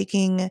I'm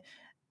taking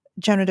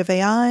generative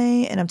AI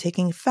and I'm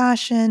taking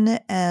fashion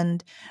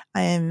and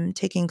I am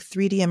taking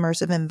 3D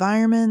immersive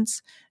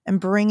environments and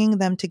bringing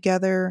them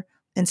together,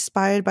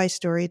 inspired by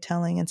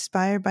storytelling,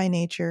 inspired by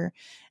nature,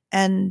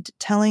 and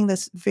telling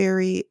this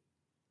very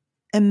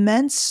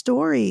immense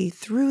story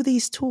through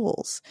these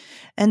tools.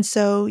 And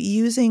so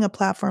using a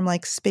platform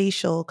like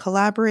Spatial,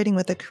 collaborating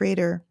with a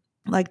creator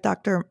like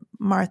Dr.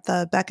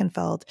 Martha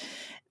Beckenfeld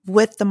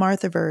with the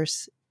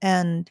Marthaverse,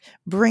 and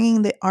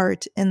bringing the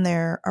art in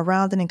there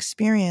around an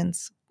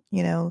experience,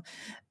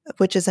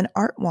 which is an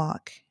art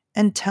walk,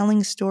 and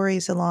telling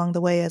stories along the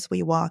way as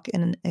we walk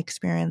and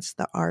experience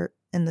the art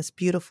in this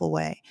beautiful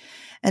way.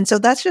 And so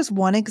that's just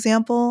one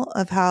example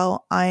of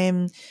how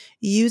I'm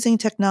using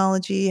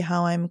technology,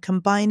 how I'm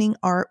combining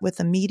art with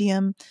a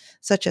medium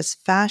such as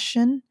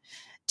fashion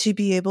to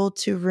be able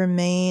to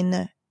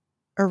remain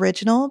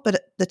original,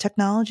 but the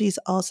technology is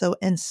also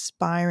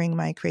inspiring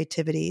my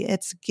creativity.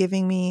 It's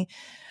giving me,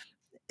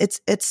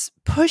 it's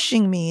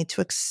pushing me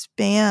to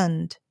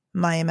expand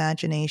my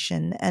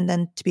imagination and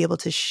then to be able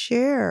to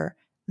share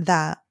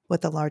that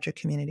with a larger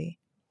community.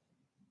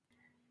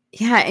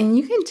 Yeah, and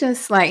you can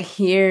just like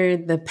hear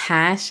the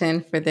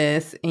passion for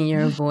this in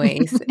your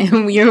voice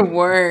and your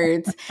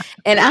words.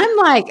 And I'm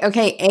like,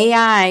 okay,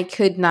 AI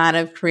could not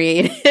have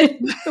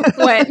created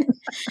what,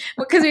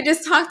 because we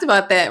just talked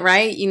about that,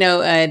 right?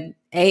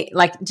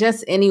 Like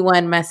just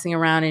anyone messing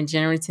around in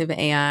generative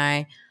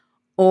AI,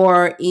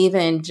 or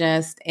even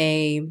just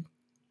a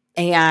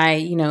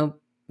AI,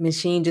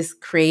 machine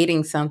just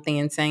creating something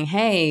and saying,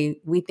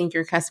 "Hey, we think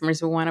your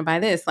customers will want to buy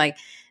this." Like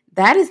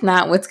that is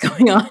not what's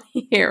going on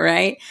here,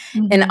 right?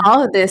 And Mm-hmm.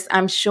 all of this,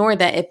 I'm sure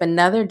that if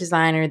another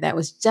designer that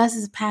was just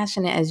as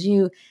passionate as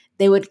you,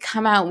 they would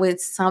come out with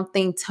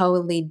something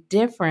totally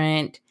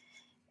different,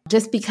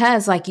 just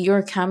because like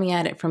you're coming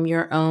at it from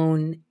your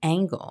own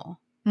angle,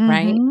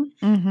 right?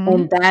 Mm-hmm. Mm-hmm.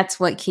 And that's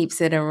what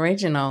keeps it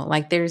original.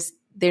 Like there's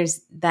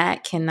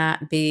that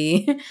cannot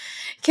be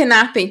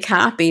cannot be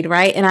copied,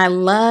 right? And I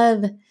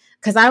love,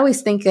 because I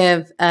always think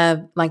of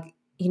like,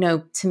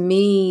 to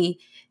me,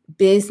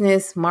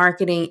 business,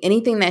 marketing,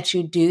 anything that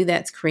you do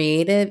that's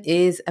creative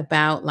is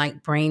about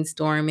like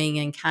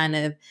brainstorming and kind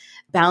of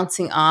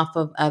bouncing off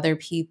of other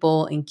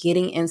people and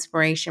getting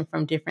inspiration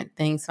from different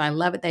things. So I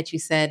love it that you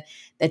said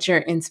that you're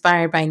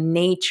inspired by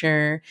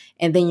nature,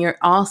 and then you're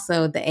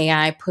also, the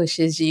AI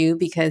pushes you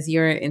because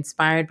you're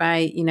inspired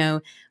by,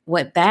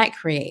 what that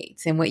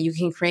creates and what you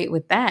can create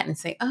with that, and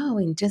say, oh,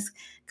 and just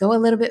go a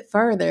little bit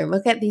further.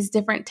 Look at these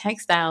different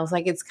textiles.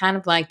 Like it's kind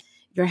of like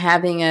you're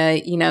having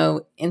a,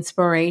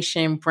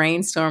 inspiration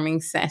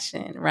brainstorming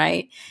session,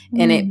 right?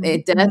 And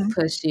it does Mm-hmm.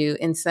 push you.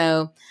 And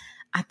so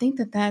I think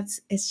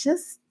it's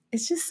just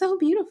so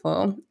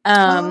beautiful.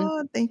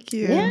 Oh, thank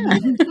Yeah.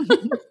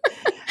 you.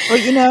 Well,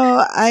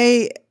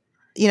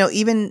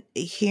 even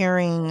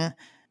hearing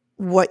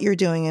what you're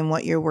doing and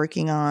what you're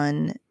working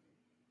on,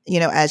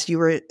 as you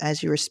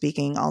were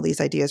speaking, all these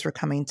ideas were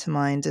coming to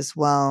mind as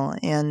well.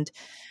 And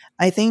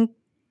I think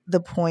the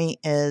point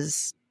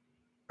is,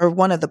 or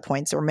one of the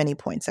points, or many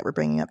points that we're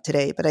bringing up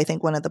today, but I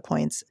think one of the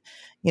points,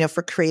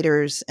 for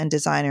creators and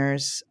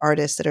designers,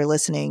 artists that are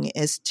listening,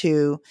 is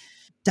to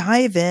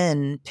dive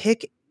in,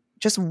 pick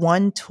just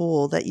one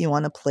tool that you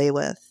want to play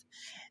with,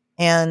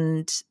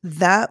 and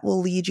that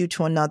will lead you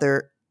to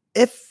another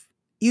if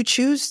you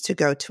choose to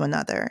go to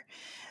another.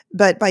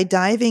 But by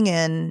diving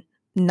in,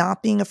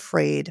 not being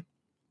afraid,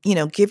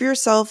 give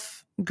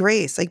yourself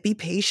grace, like be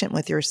patient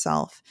with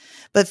yourself,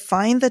 but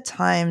find the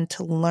time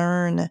to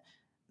learn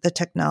the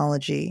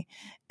technology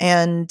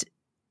and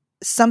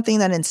something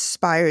that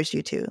inspires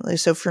you to.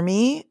 So for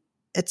me,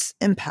 it's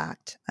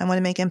impact. I want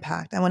to make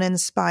impact. I want to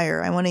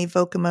inspire. I want to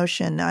evoke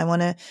emotion. I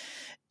want to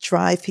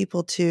drive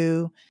people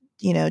to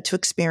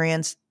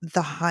experience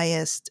the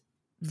highest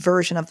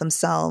version of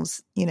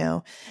themselves,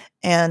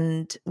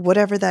 and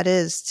whatever that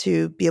is,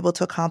 to be able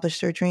to accomplish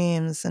their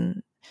dreams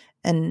and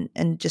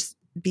just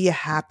be a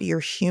happier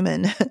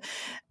human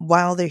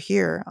while they're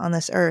here on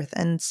this earth.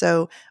 And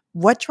so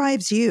what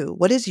drives you?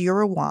 What is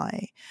your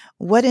why?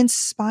 What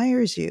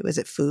inspires you? Is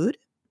it food?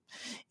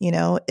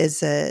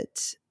 Is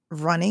it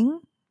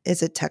running?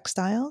 Is it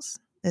textiles?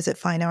 Is it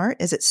fine art?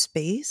 Is it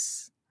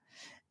space?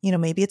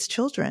 Maybe it's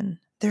children.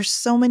 There's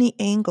so many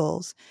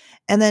angles.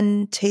 And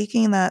then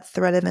taking that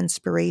thread of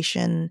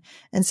inspiration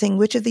and saying,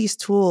 which of these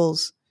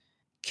tools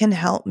can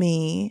help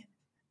me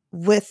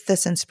with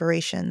this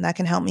inspiration that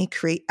can help me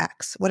create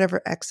X,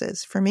 whatever X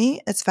is. For me,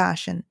 it's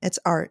fashion, it's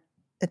art,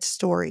 it's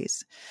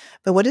stories.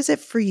 But what is it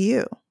for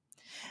you?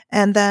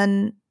 And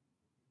then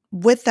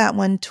with that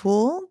one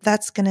tool,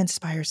 that's going to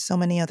inspire so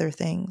many other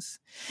things.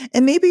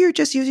 And maybe you're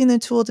just using the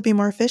tool to be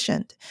more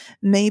efficient.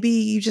 Maybe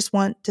you just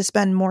want to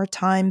spend more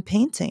time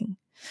painting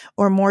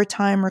or more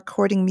time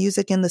recording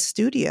music in the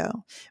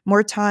studio,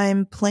 more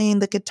time playing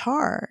the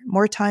guitar,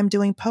 more time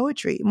doing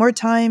poetry, more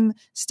time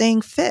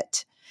staying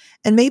fit.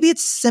 And maybe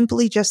it's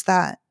simply just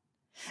that.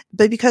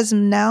 But because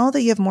now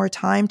that you have more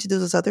time to do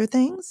those other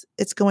things,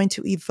 it's going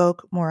to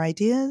evoke more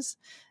ideas,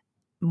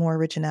 more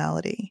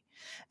originality.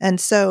 And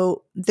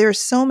so there's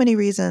so many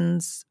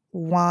reasons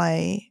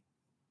why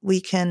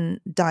we can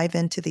dive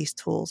into these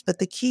tools. But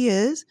the key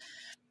is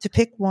to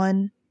pick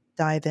one,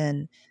 dive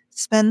in,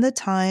 spend the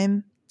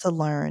time to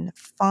learn,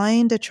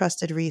 find a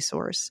trusted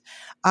resource.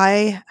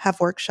 I have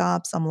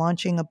workshops, I'm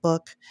launching a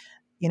book,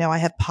 I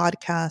have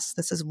podcasts.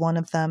 This is one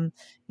of them.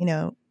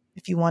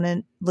 If you want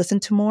to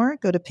listen to more,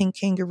 go to Pink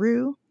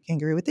Kangaru,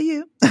 Kangaroo with the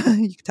U.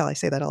 You can tell I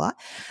say that a lot.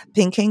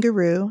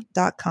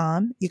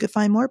 pinkkangaroo.com. You can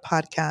find more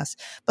podcasts,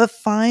 but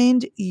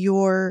find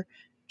your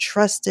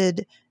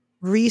trusted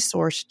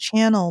resource,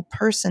 channel,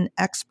 person,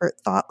 expert,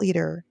 thought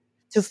leader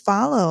to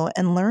follow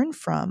and learn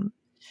from.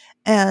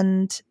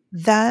 And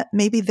that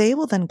maybe they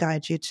will then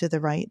guide you to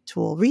the right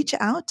tool. Reach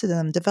out to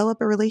them,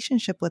 develop a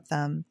relationship with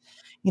them.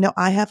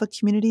 I have a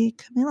community.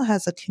 Kamilah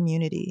has a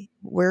community.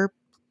 We're,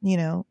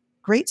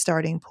 great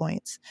starting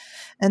points.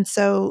 And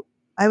so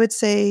I would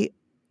say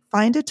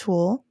find a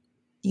tool,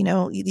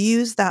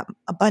 use that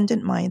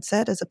abundant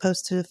mindset as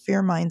opposed to a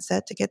fear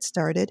mindset to get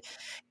started.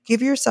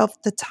 Give yourself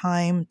the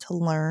time to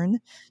learn,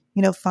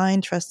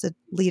 find trusted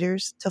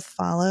leaders to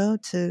follow,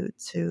 to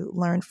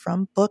learn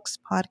from, books,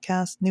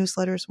 podcasts,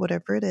 newsletters,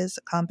 whatever it is,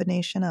 a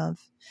combination of,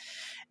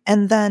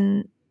 and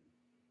then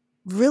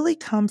really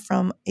come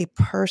from a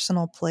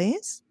personal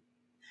place,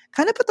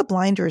 kind of put the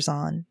blinders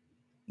on.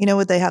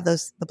 Would they have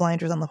the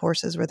blinders on the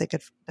horses where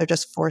they're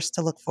just forced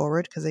to look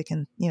forward because they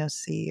can,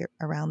 see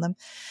around them.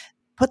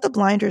 Put the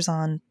blinders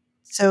on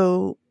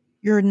so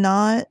you're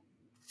not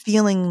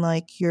feeling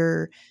like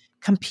you're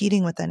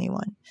competing with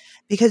anyone,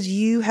 because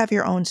you have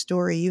your own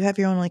story, you have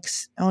your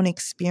own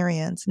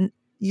experience, and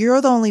you're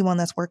the only one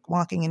that's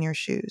walking in your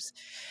shoes.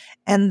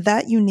 And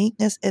that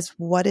uniqueness is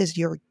what is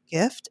your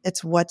gift.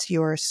 It's what's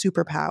your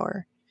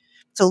superpower.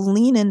 So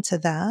lean into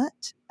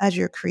that as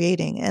you're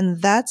creating, and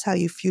that's how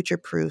you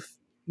future-proof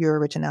your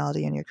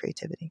originality and your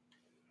creativity.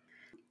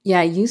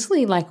 Yeah,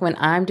 usually like when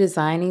I'm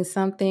designing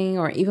something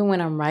or even when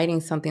I'm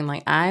writing something,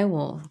 like I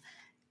will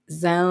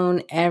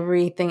zone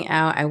everything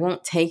out. I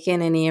won't take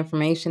in any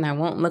information. I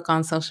won't look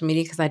on social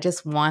media because I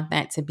just want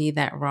that to be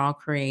that raw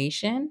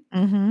creation.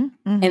 Mm-hmm,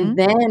 mm-hmm. And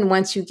then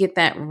once you get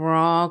that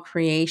raw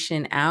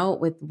creation out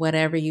with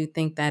whatever you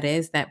think that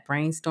is, that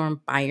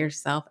brainstorm by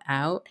yourself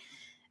out,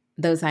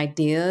 those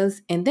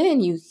ideas, and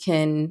then you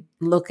can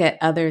look at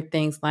other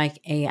things like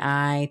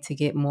AI to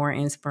get more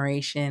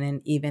inspiration and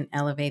even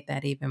elevate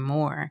that even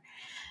more.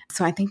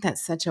 So I think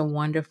that's such a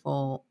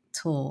wonderful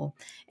tool.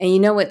 And you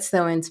know what's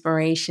so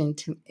inspirational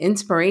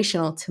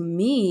to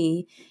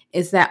me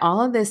is that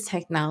all of this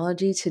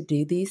technology to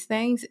do these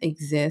things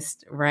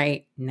exists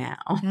right now.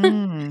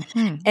 Mm-hmm.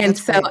 And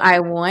That's so great. I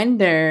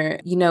wonder,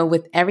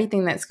 with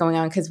everything that's going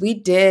on, because we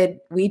did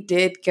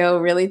go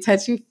really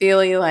touchy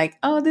feely, like,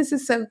 oh, this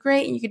is so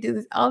great. You could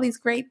do all these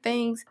great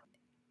things.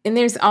 And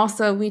there's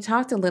also, we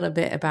talked a little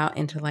bit about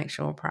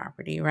intellectual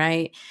property,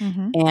 right?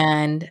 Mm-hmm.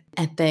 And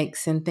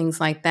ethics and things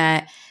like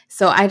that.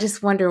 So I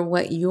just wonder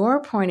what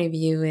your point of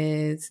view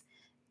is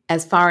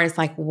as far as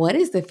like, what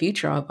is the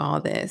future of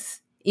all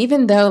this?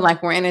 Even though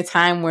like we're in a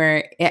time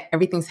where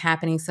everything's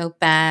happening so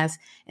fast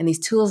and these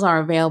tools are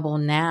available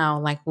now,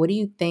 like, what do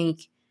you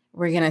think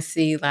we're going to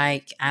see,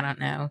 like, I don't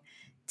know,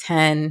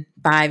 5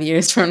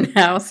 years from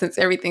now, since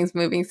everything's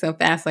moving so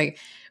fast? Like,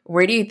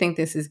 where do you think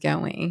this is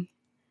going?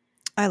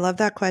 I love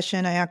that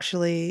question. I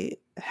actually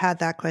had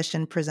that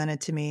question presented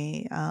to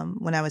me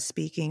when I was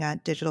speaking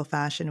at Digital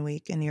Fashion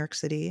Week in New York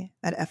City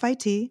at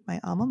FIT,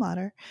 my alma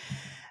mater.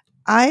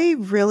 I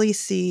really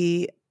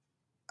see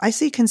I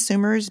see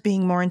consumers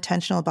being more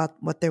intentional about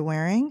what they're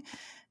wearing,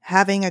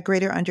 having a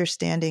greater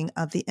understanding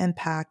of the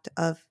impact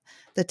of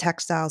the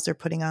textiles they're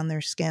putting on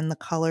their skin, the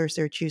colors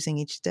they're choosing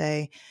each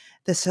day,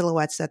 the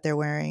silhouettes that they're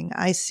wearing.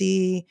 I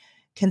see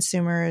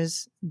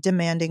consumers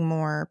demanding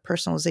more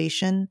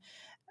personalization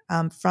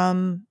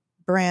from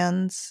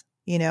brands.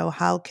 You know,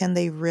 how can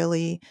they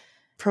really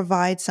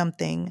provide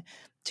something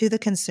to the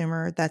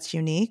consumer that's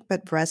unique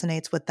but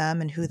resonates with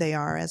them and who they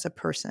are as a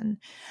person?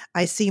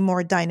 I see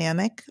more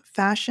dynamic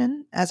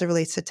fashion as it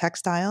relates to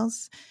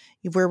textiles,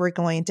 where we're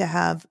going to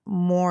have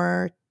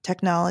more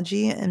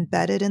technology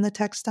embedded in the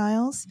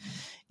textiles,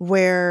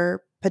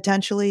 where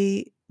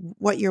potentially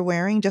what you're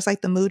wearing, just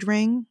like the mood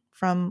ring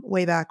from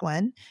way back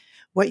when,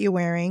 what you're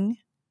wearing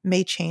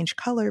may change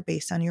color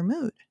based on your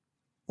mood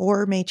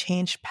or may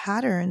change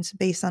patterns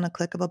based on a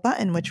click of a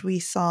button, which we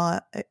saw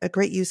a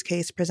great use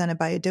case presented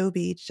by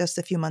Adobe just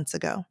a few months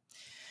ago.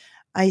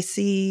 I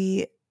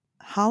see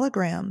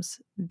holograms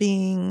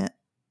being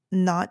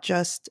not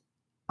just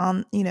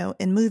on,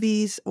 in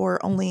movies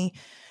or only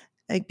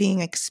like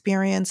being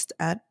experienced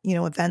at,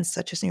 events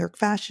such as New York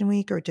Fashion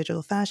Week or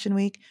Digital Fashion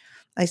Week.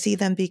 I see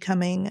them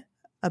becoming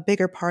a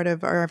bigger part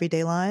of our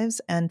everyday lives,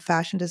 and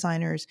fashion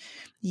designers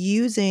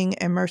using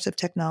immersive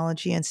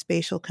technology and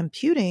spatial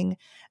computing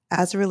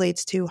as it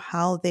relates to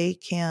how they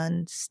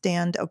can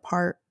stand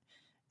apart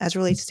as it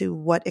relates to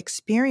what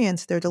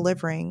experience they're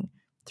delivering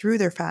through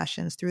their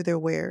fashions, through their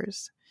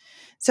wares.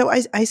 So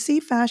I see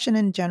fashion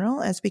in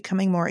general as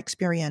becoming more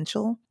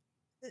experiential,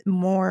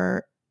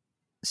 more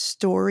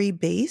story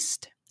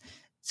based,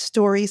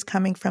 stories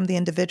coming from the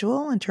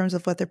individual in terms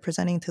of what they're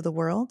presenting to the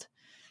world,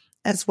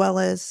 as well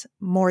as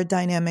more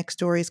dynamic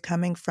stories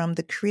coming from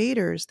the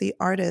creators, the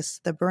artists,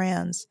 the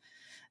brands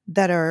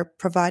that are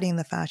providing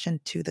the fashion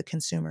to the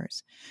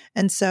consumers.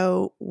 And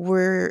so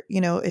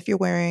if you're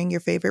wearing your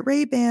favorite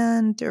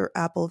Ray-Ban or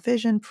Apple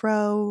Vision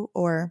Pro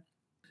or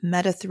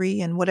Meta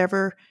 3 in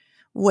whatever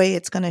way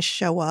it's going to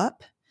show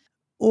up,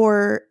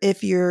 or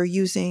if you're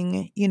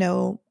using,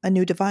 a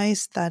new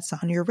device that's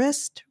on your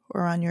wrist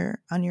or on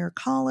your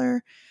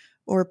collar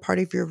or part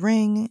of your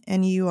ring,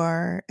 and you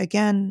are,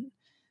 again,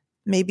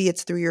 maybe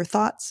it's through your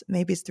thoughts,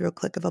 maybe it's through a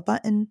click of a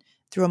button,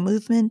 through a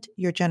movement,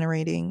 you're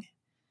generating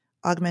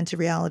augmented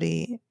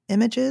reality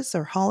images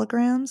or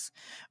holograms.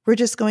 We're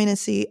just going to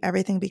see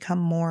everything become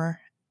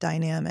more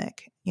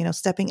dynamic,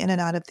 stepping in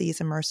and out of these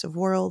immersive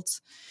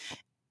worlds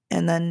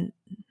and then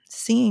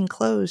seeing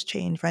clothes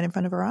change right in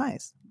front of our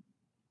eyes.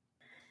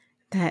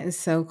 That is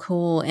so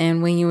cool.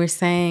 And when you were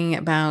saying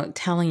about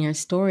telling your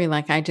story,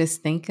 like I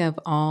just think of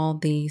all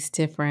these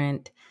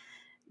different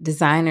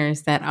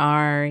designers that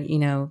are,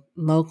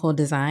 local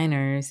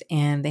designers,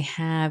 and they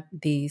have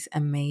these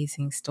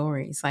amazing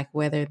stories, like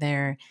whether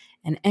they're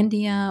in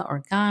India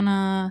or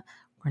Ghana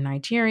or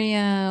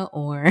Nigeria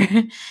or,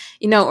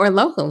 or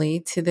locally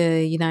to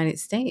the United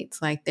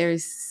States. Like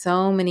there's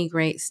so many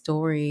great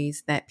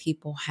stories that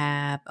people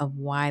have of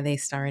why they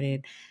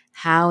started,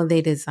 how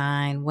they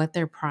design, what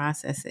their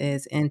process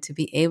is, and to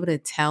be able to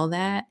tell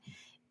that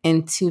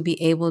and to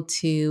be able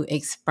to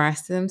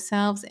express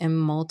themselves in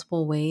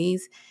multiple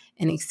ways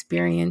and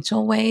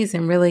experiential ways.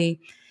 And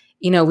really,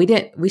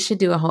 we should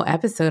do a whole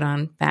episode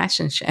on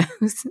fashion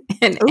shows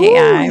and Oh,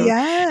 AI,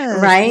 yes.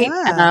 right?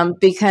 Yeah.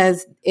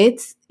 Because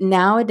it's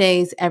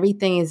nowadays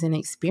everything is an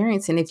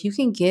experience. And if you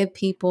can give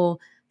people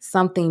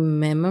something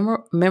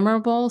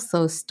memorable,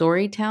 so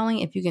storytelling,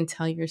 if you can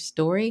tell your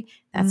story,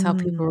 that's how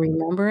people Mm,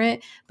 remember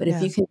it. But if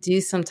yeah. you can do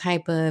some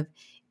type of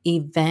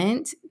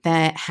event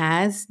that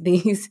has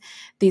these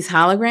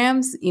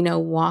holograms,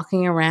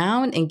 walking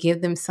around, and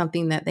give them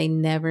something that they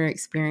never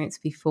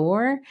experienced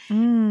before,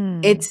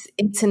 Mm,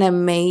 it's an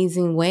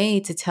amazing way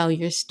to tell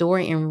your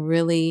story and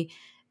really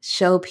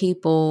show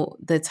people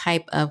the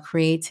type of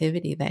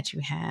creativity that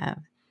you have.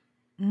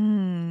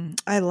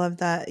 I love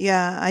that.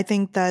 Yeah, I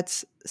think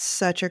that's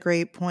such a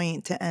great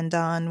point to end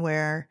on,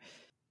 where,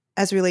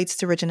 as relates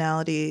to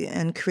originality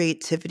and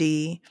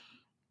creativity,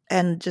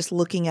 and just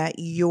looking at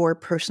your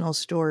personal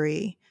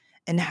story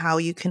and how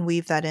you can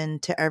weave that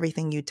into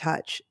everything you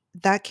touch,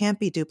 that can't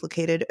be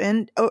duplicated.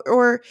 And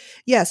or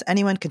yes,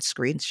 anyone can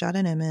screenshot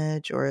an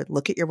image or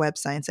look at your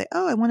website and say,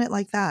 oh, I want it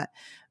like that,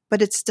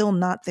 but it's still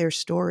not their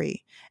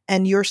story.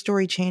 And your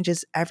story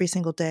changes every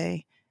single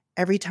day.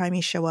 Every time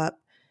you show up,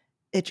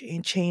 it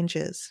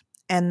changes.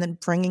 And then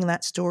bringing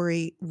that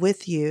story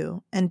with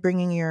you and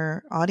bringing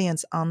your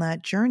audience on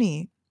that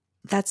journey,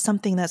 that's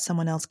something that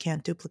someone else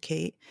can't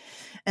duplicate.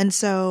 And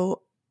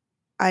so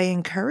I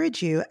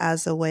encourage you,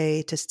 as a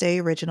way to stay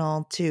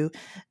original, to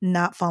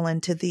not fall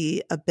into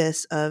the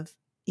abyss of,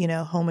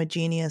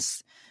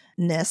 homogeneousness.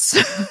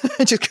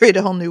 I just create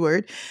a whole new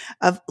word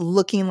of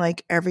looking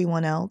like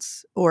everyone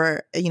else,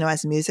 or,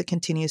 as music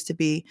continues to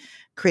be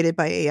created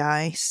by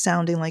AI,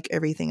 sounding like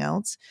everything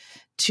else,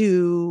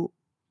 to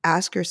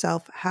ask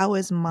yourself, how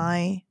is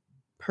my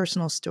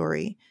personal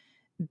story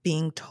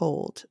being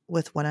told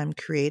with what I'm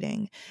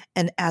creating?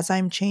 And as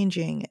I'm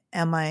changing,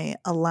 am I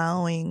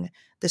allowing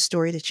the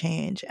story to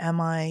change? Am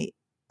I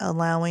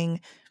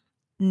allowing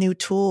new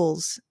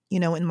tools,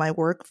 in my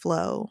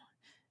workflow,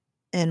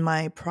 in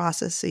my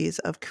processes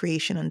of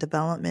creation and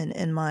development,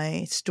 in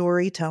my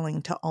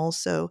storytelling to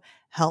also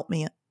help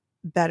me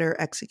better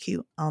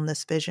execute on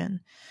this vision,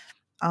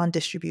 on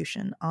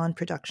distribution, on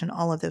production,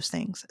 all of those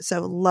things.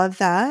 So love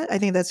that. I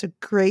think that's a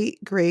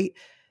great, great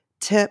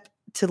tip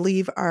to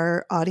leave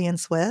our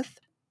audience with.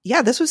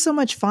 Yeah, this was so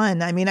much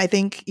fun. I mean, I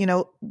think,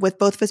 with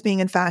both of us being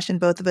in fashion,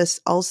 both of us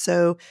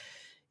also,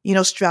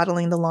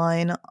 straddling the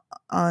line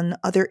on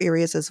other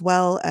areas as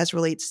well as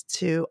relates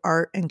to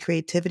art and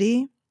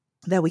creativity,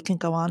 that we can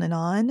go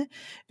on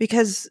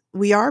because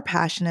we are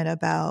passionate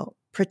about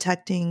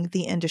protecting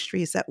the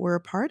industries that we're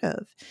a part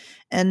of.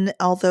 And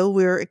although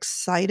we're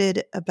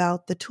excited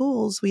about the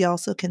tools, we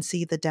also can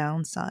see the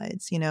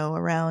downsides,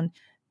 around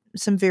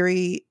some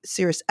very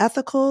serious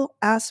ethical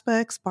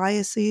aspects,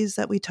 biases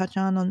that we touch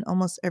on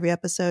almost every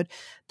episode,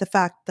 the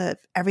fact that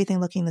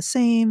everything looking the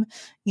same,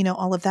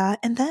 all of that.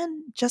 And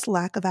then just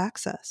lack of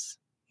access,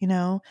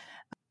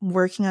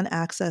 working on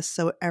access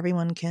so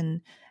everyone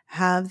can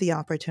have the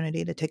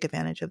opportunity to take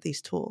advantage of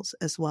these tools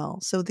as well.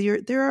 So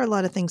there are a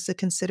lot of things to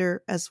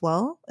consider as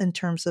well in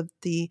terms of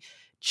the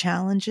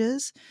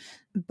challenges.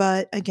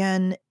 But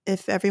again,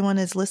 if everyone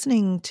is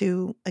listening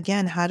to,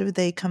 again, how do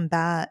they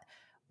combat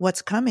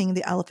what's coming,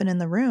 the elephant in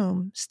the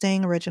room,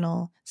 staying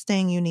original,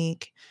 staying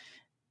unique,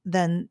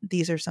 then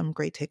these are some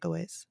great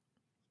takeaways.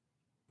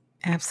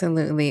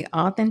 Absolutely.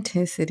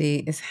 Authenticity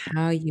is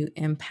how you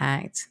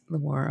impact the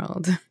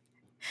world.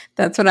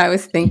 That's what I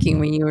was thinking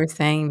when you were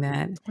saying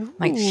that.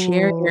 Like,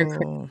 share your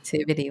Ooh.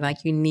 creativity.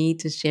 Like, you need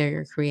to share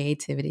your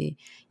creativity,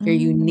 your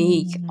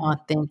unique, Mm.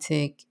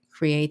 authentic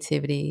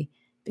creativity,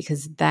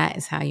 because that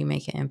is how you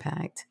make an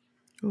impact.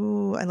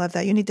 Ooh, I love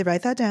that. You need to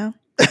write that down.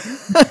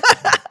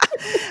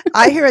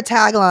 I hear a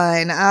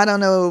tagline. I don't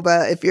know,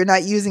 but if you're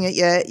not using it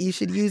yet, you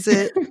should use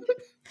it.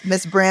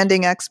 Miss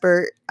Branding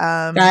Expert.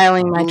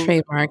 Dialing my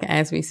trademark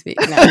as we speak.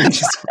 No, I'm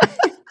just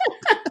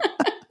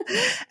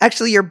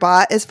Actually, your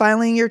bot is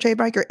filing your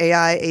trademark. Your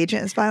AI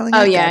agent is filing it.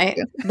 Oh, yeah.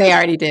 Gotcha. They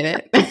already did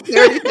it. They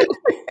already did.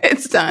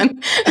 It's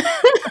done.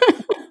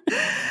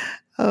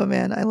 Oh,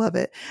 man. I love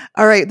it.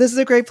 All right. This is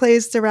a great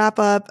place to wrap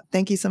up.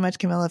 Thank you so much,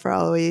 Kamilah, for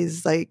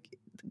always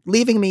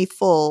leaving me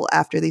full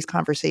after these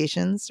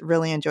conversations.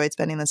 Really enjoyed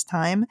spending this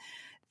time.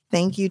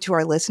 Thank you to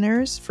our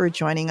listeners for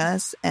joining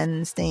us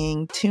and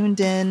staying tuned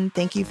in.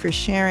 Thank you for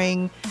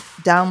sharing,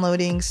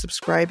 downloading,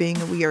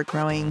 subscribing. We are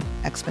growing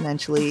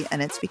exponentially,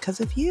 and it's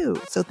because of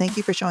you. So thank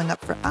you for showing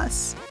up for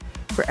us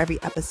for every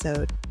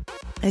episode.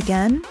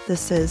 Again,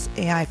 this is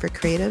AI for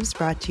Creatives,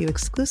 brought to you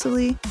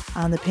exclusively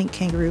on the Pink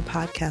Kangaru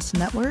Podcast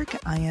Network.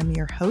 I am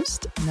your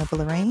host, Nova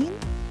Lorraine.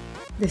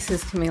 This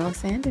is Kamilah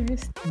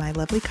Sanders, my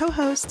lovely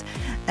co-host.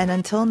 And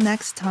until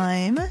next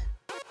time,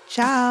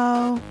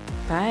 ciao.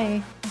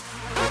 Bye.